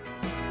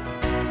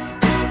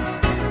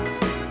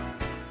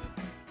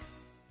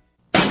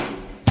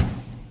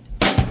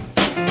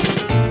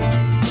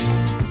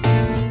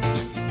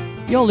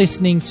 You're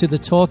listening to the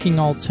Talking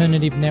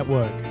Alternative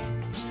Network.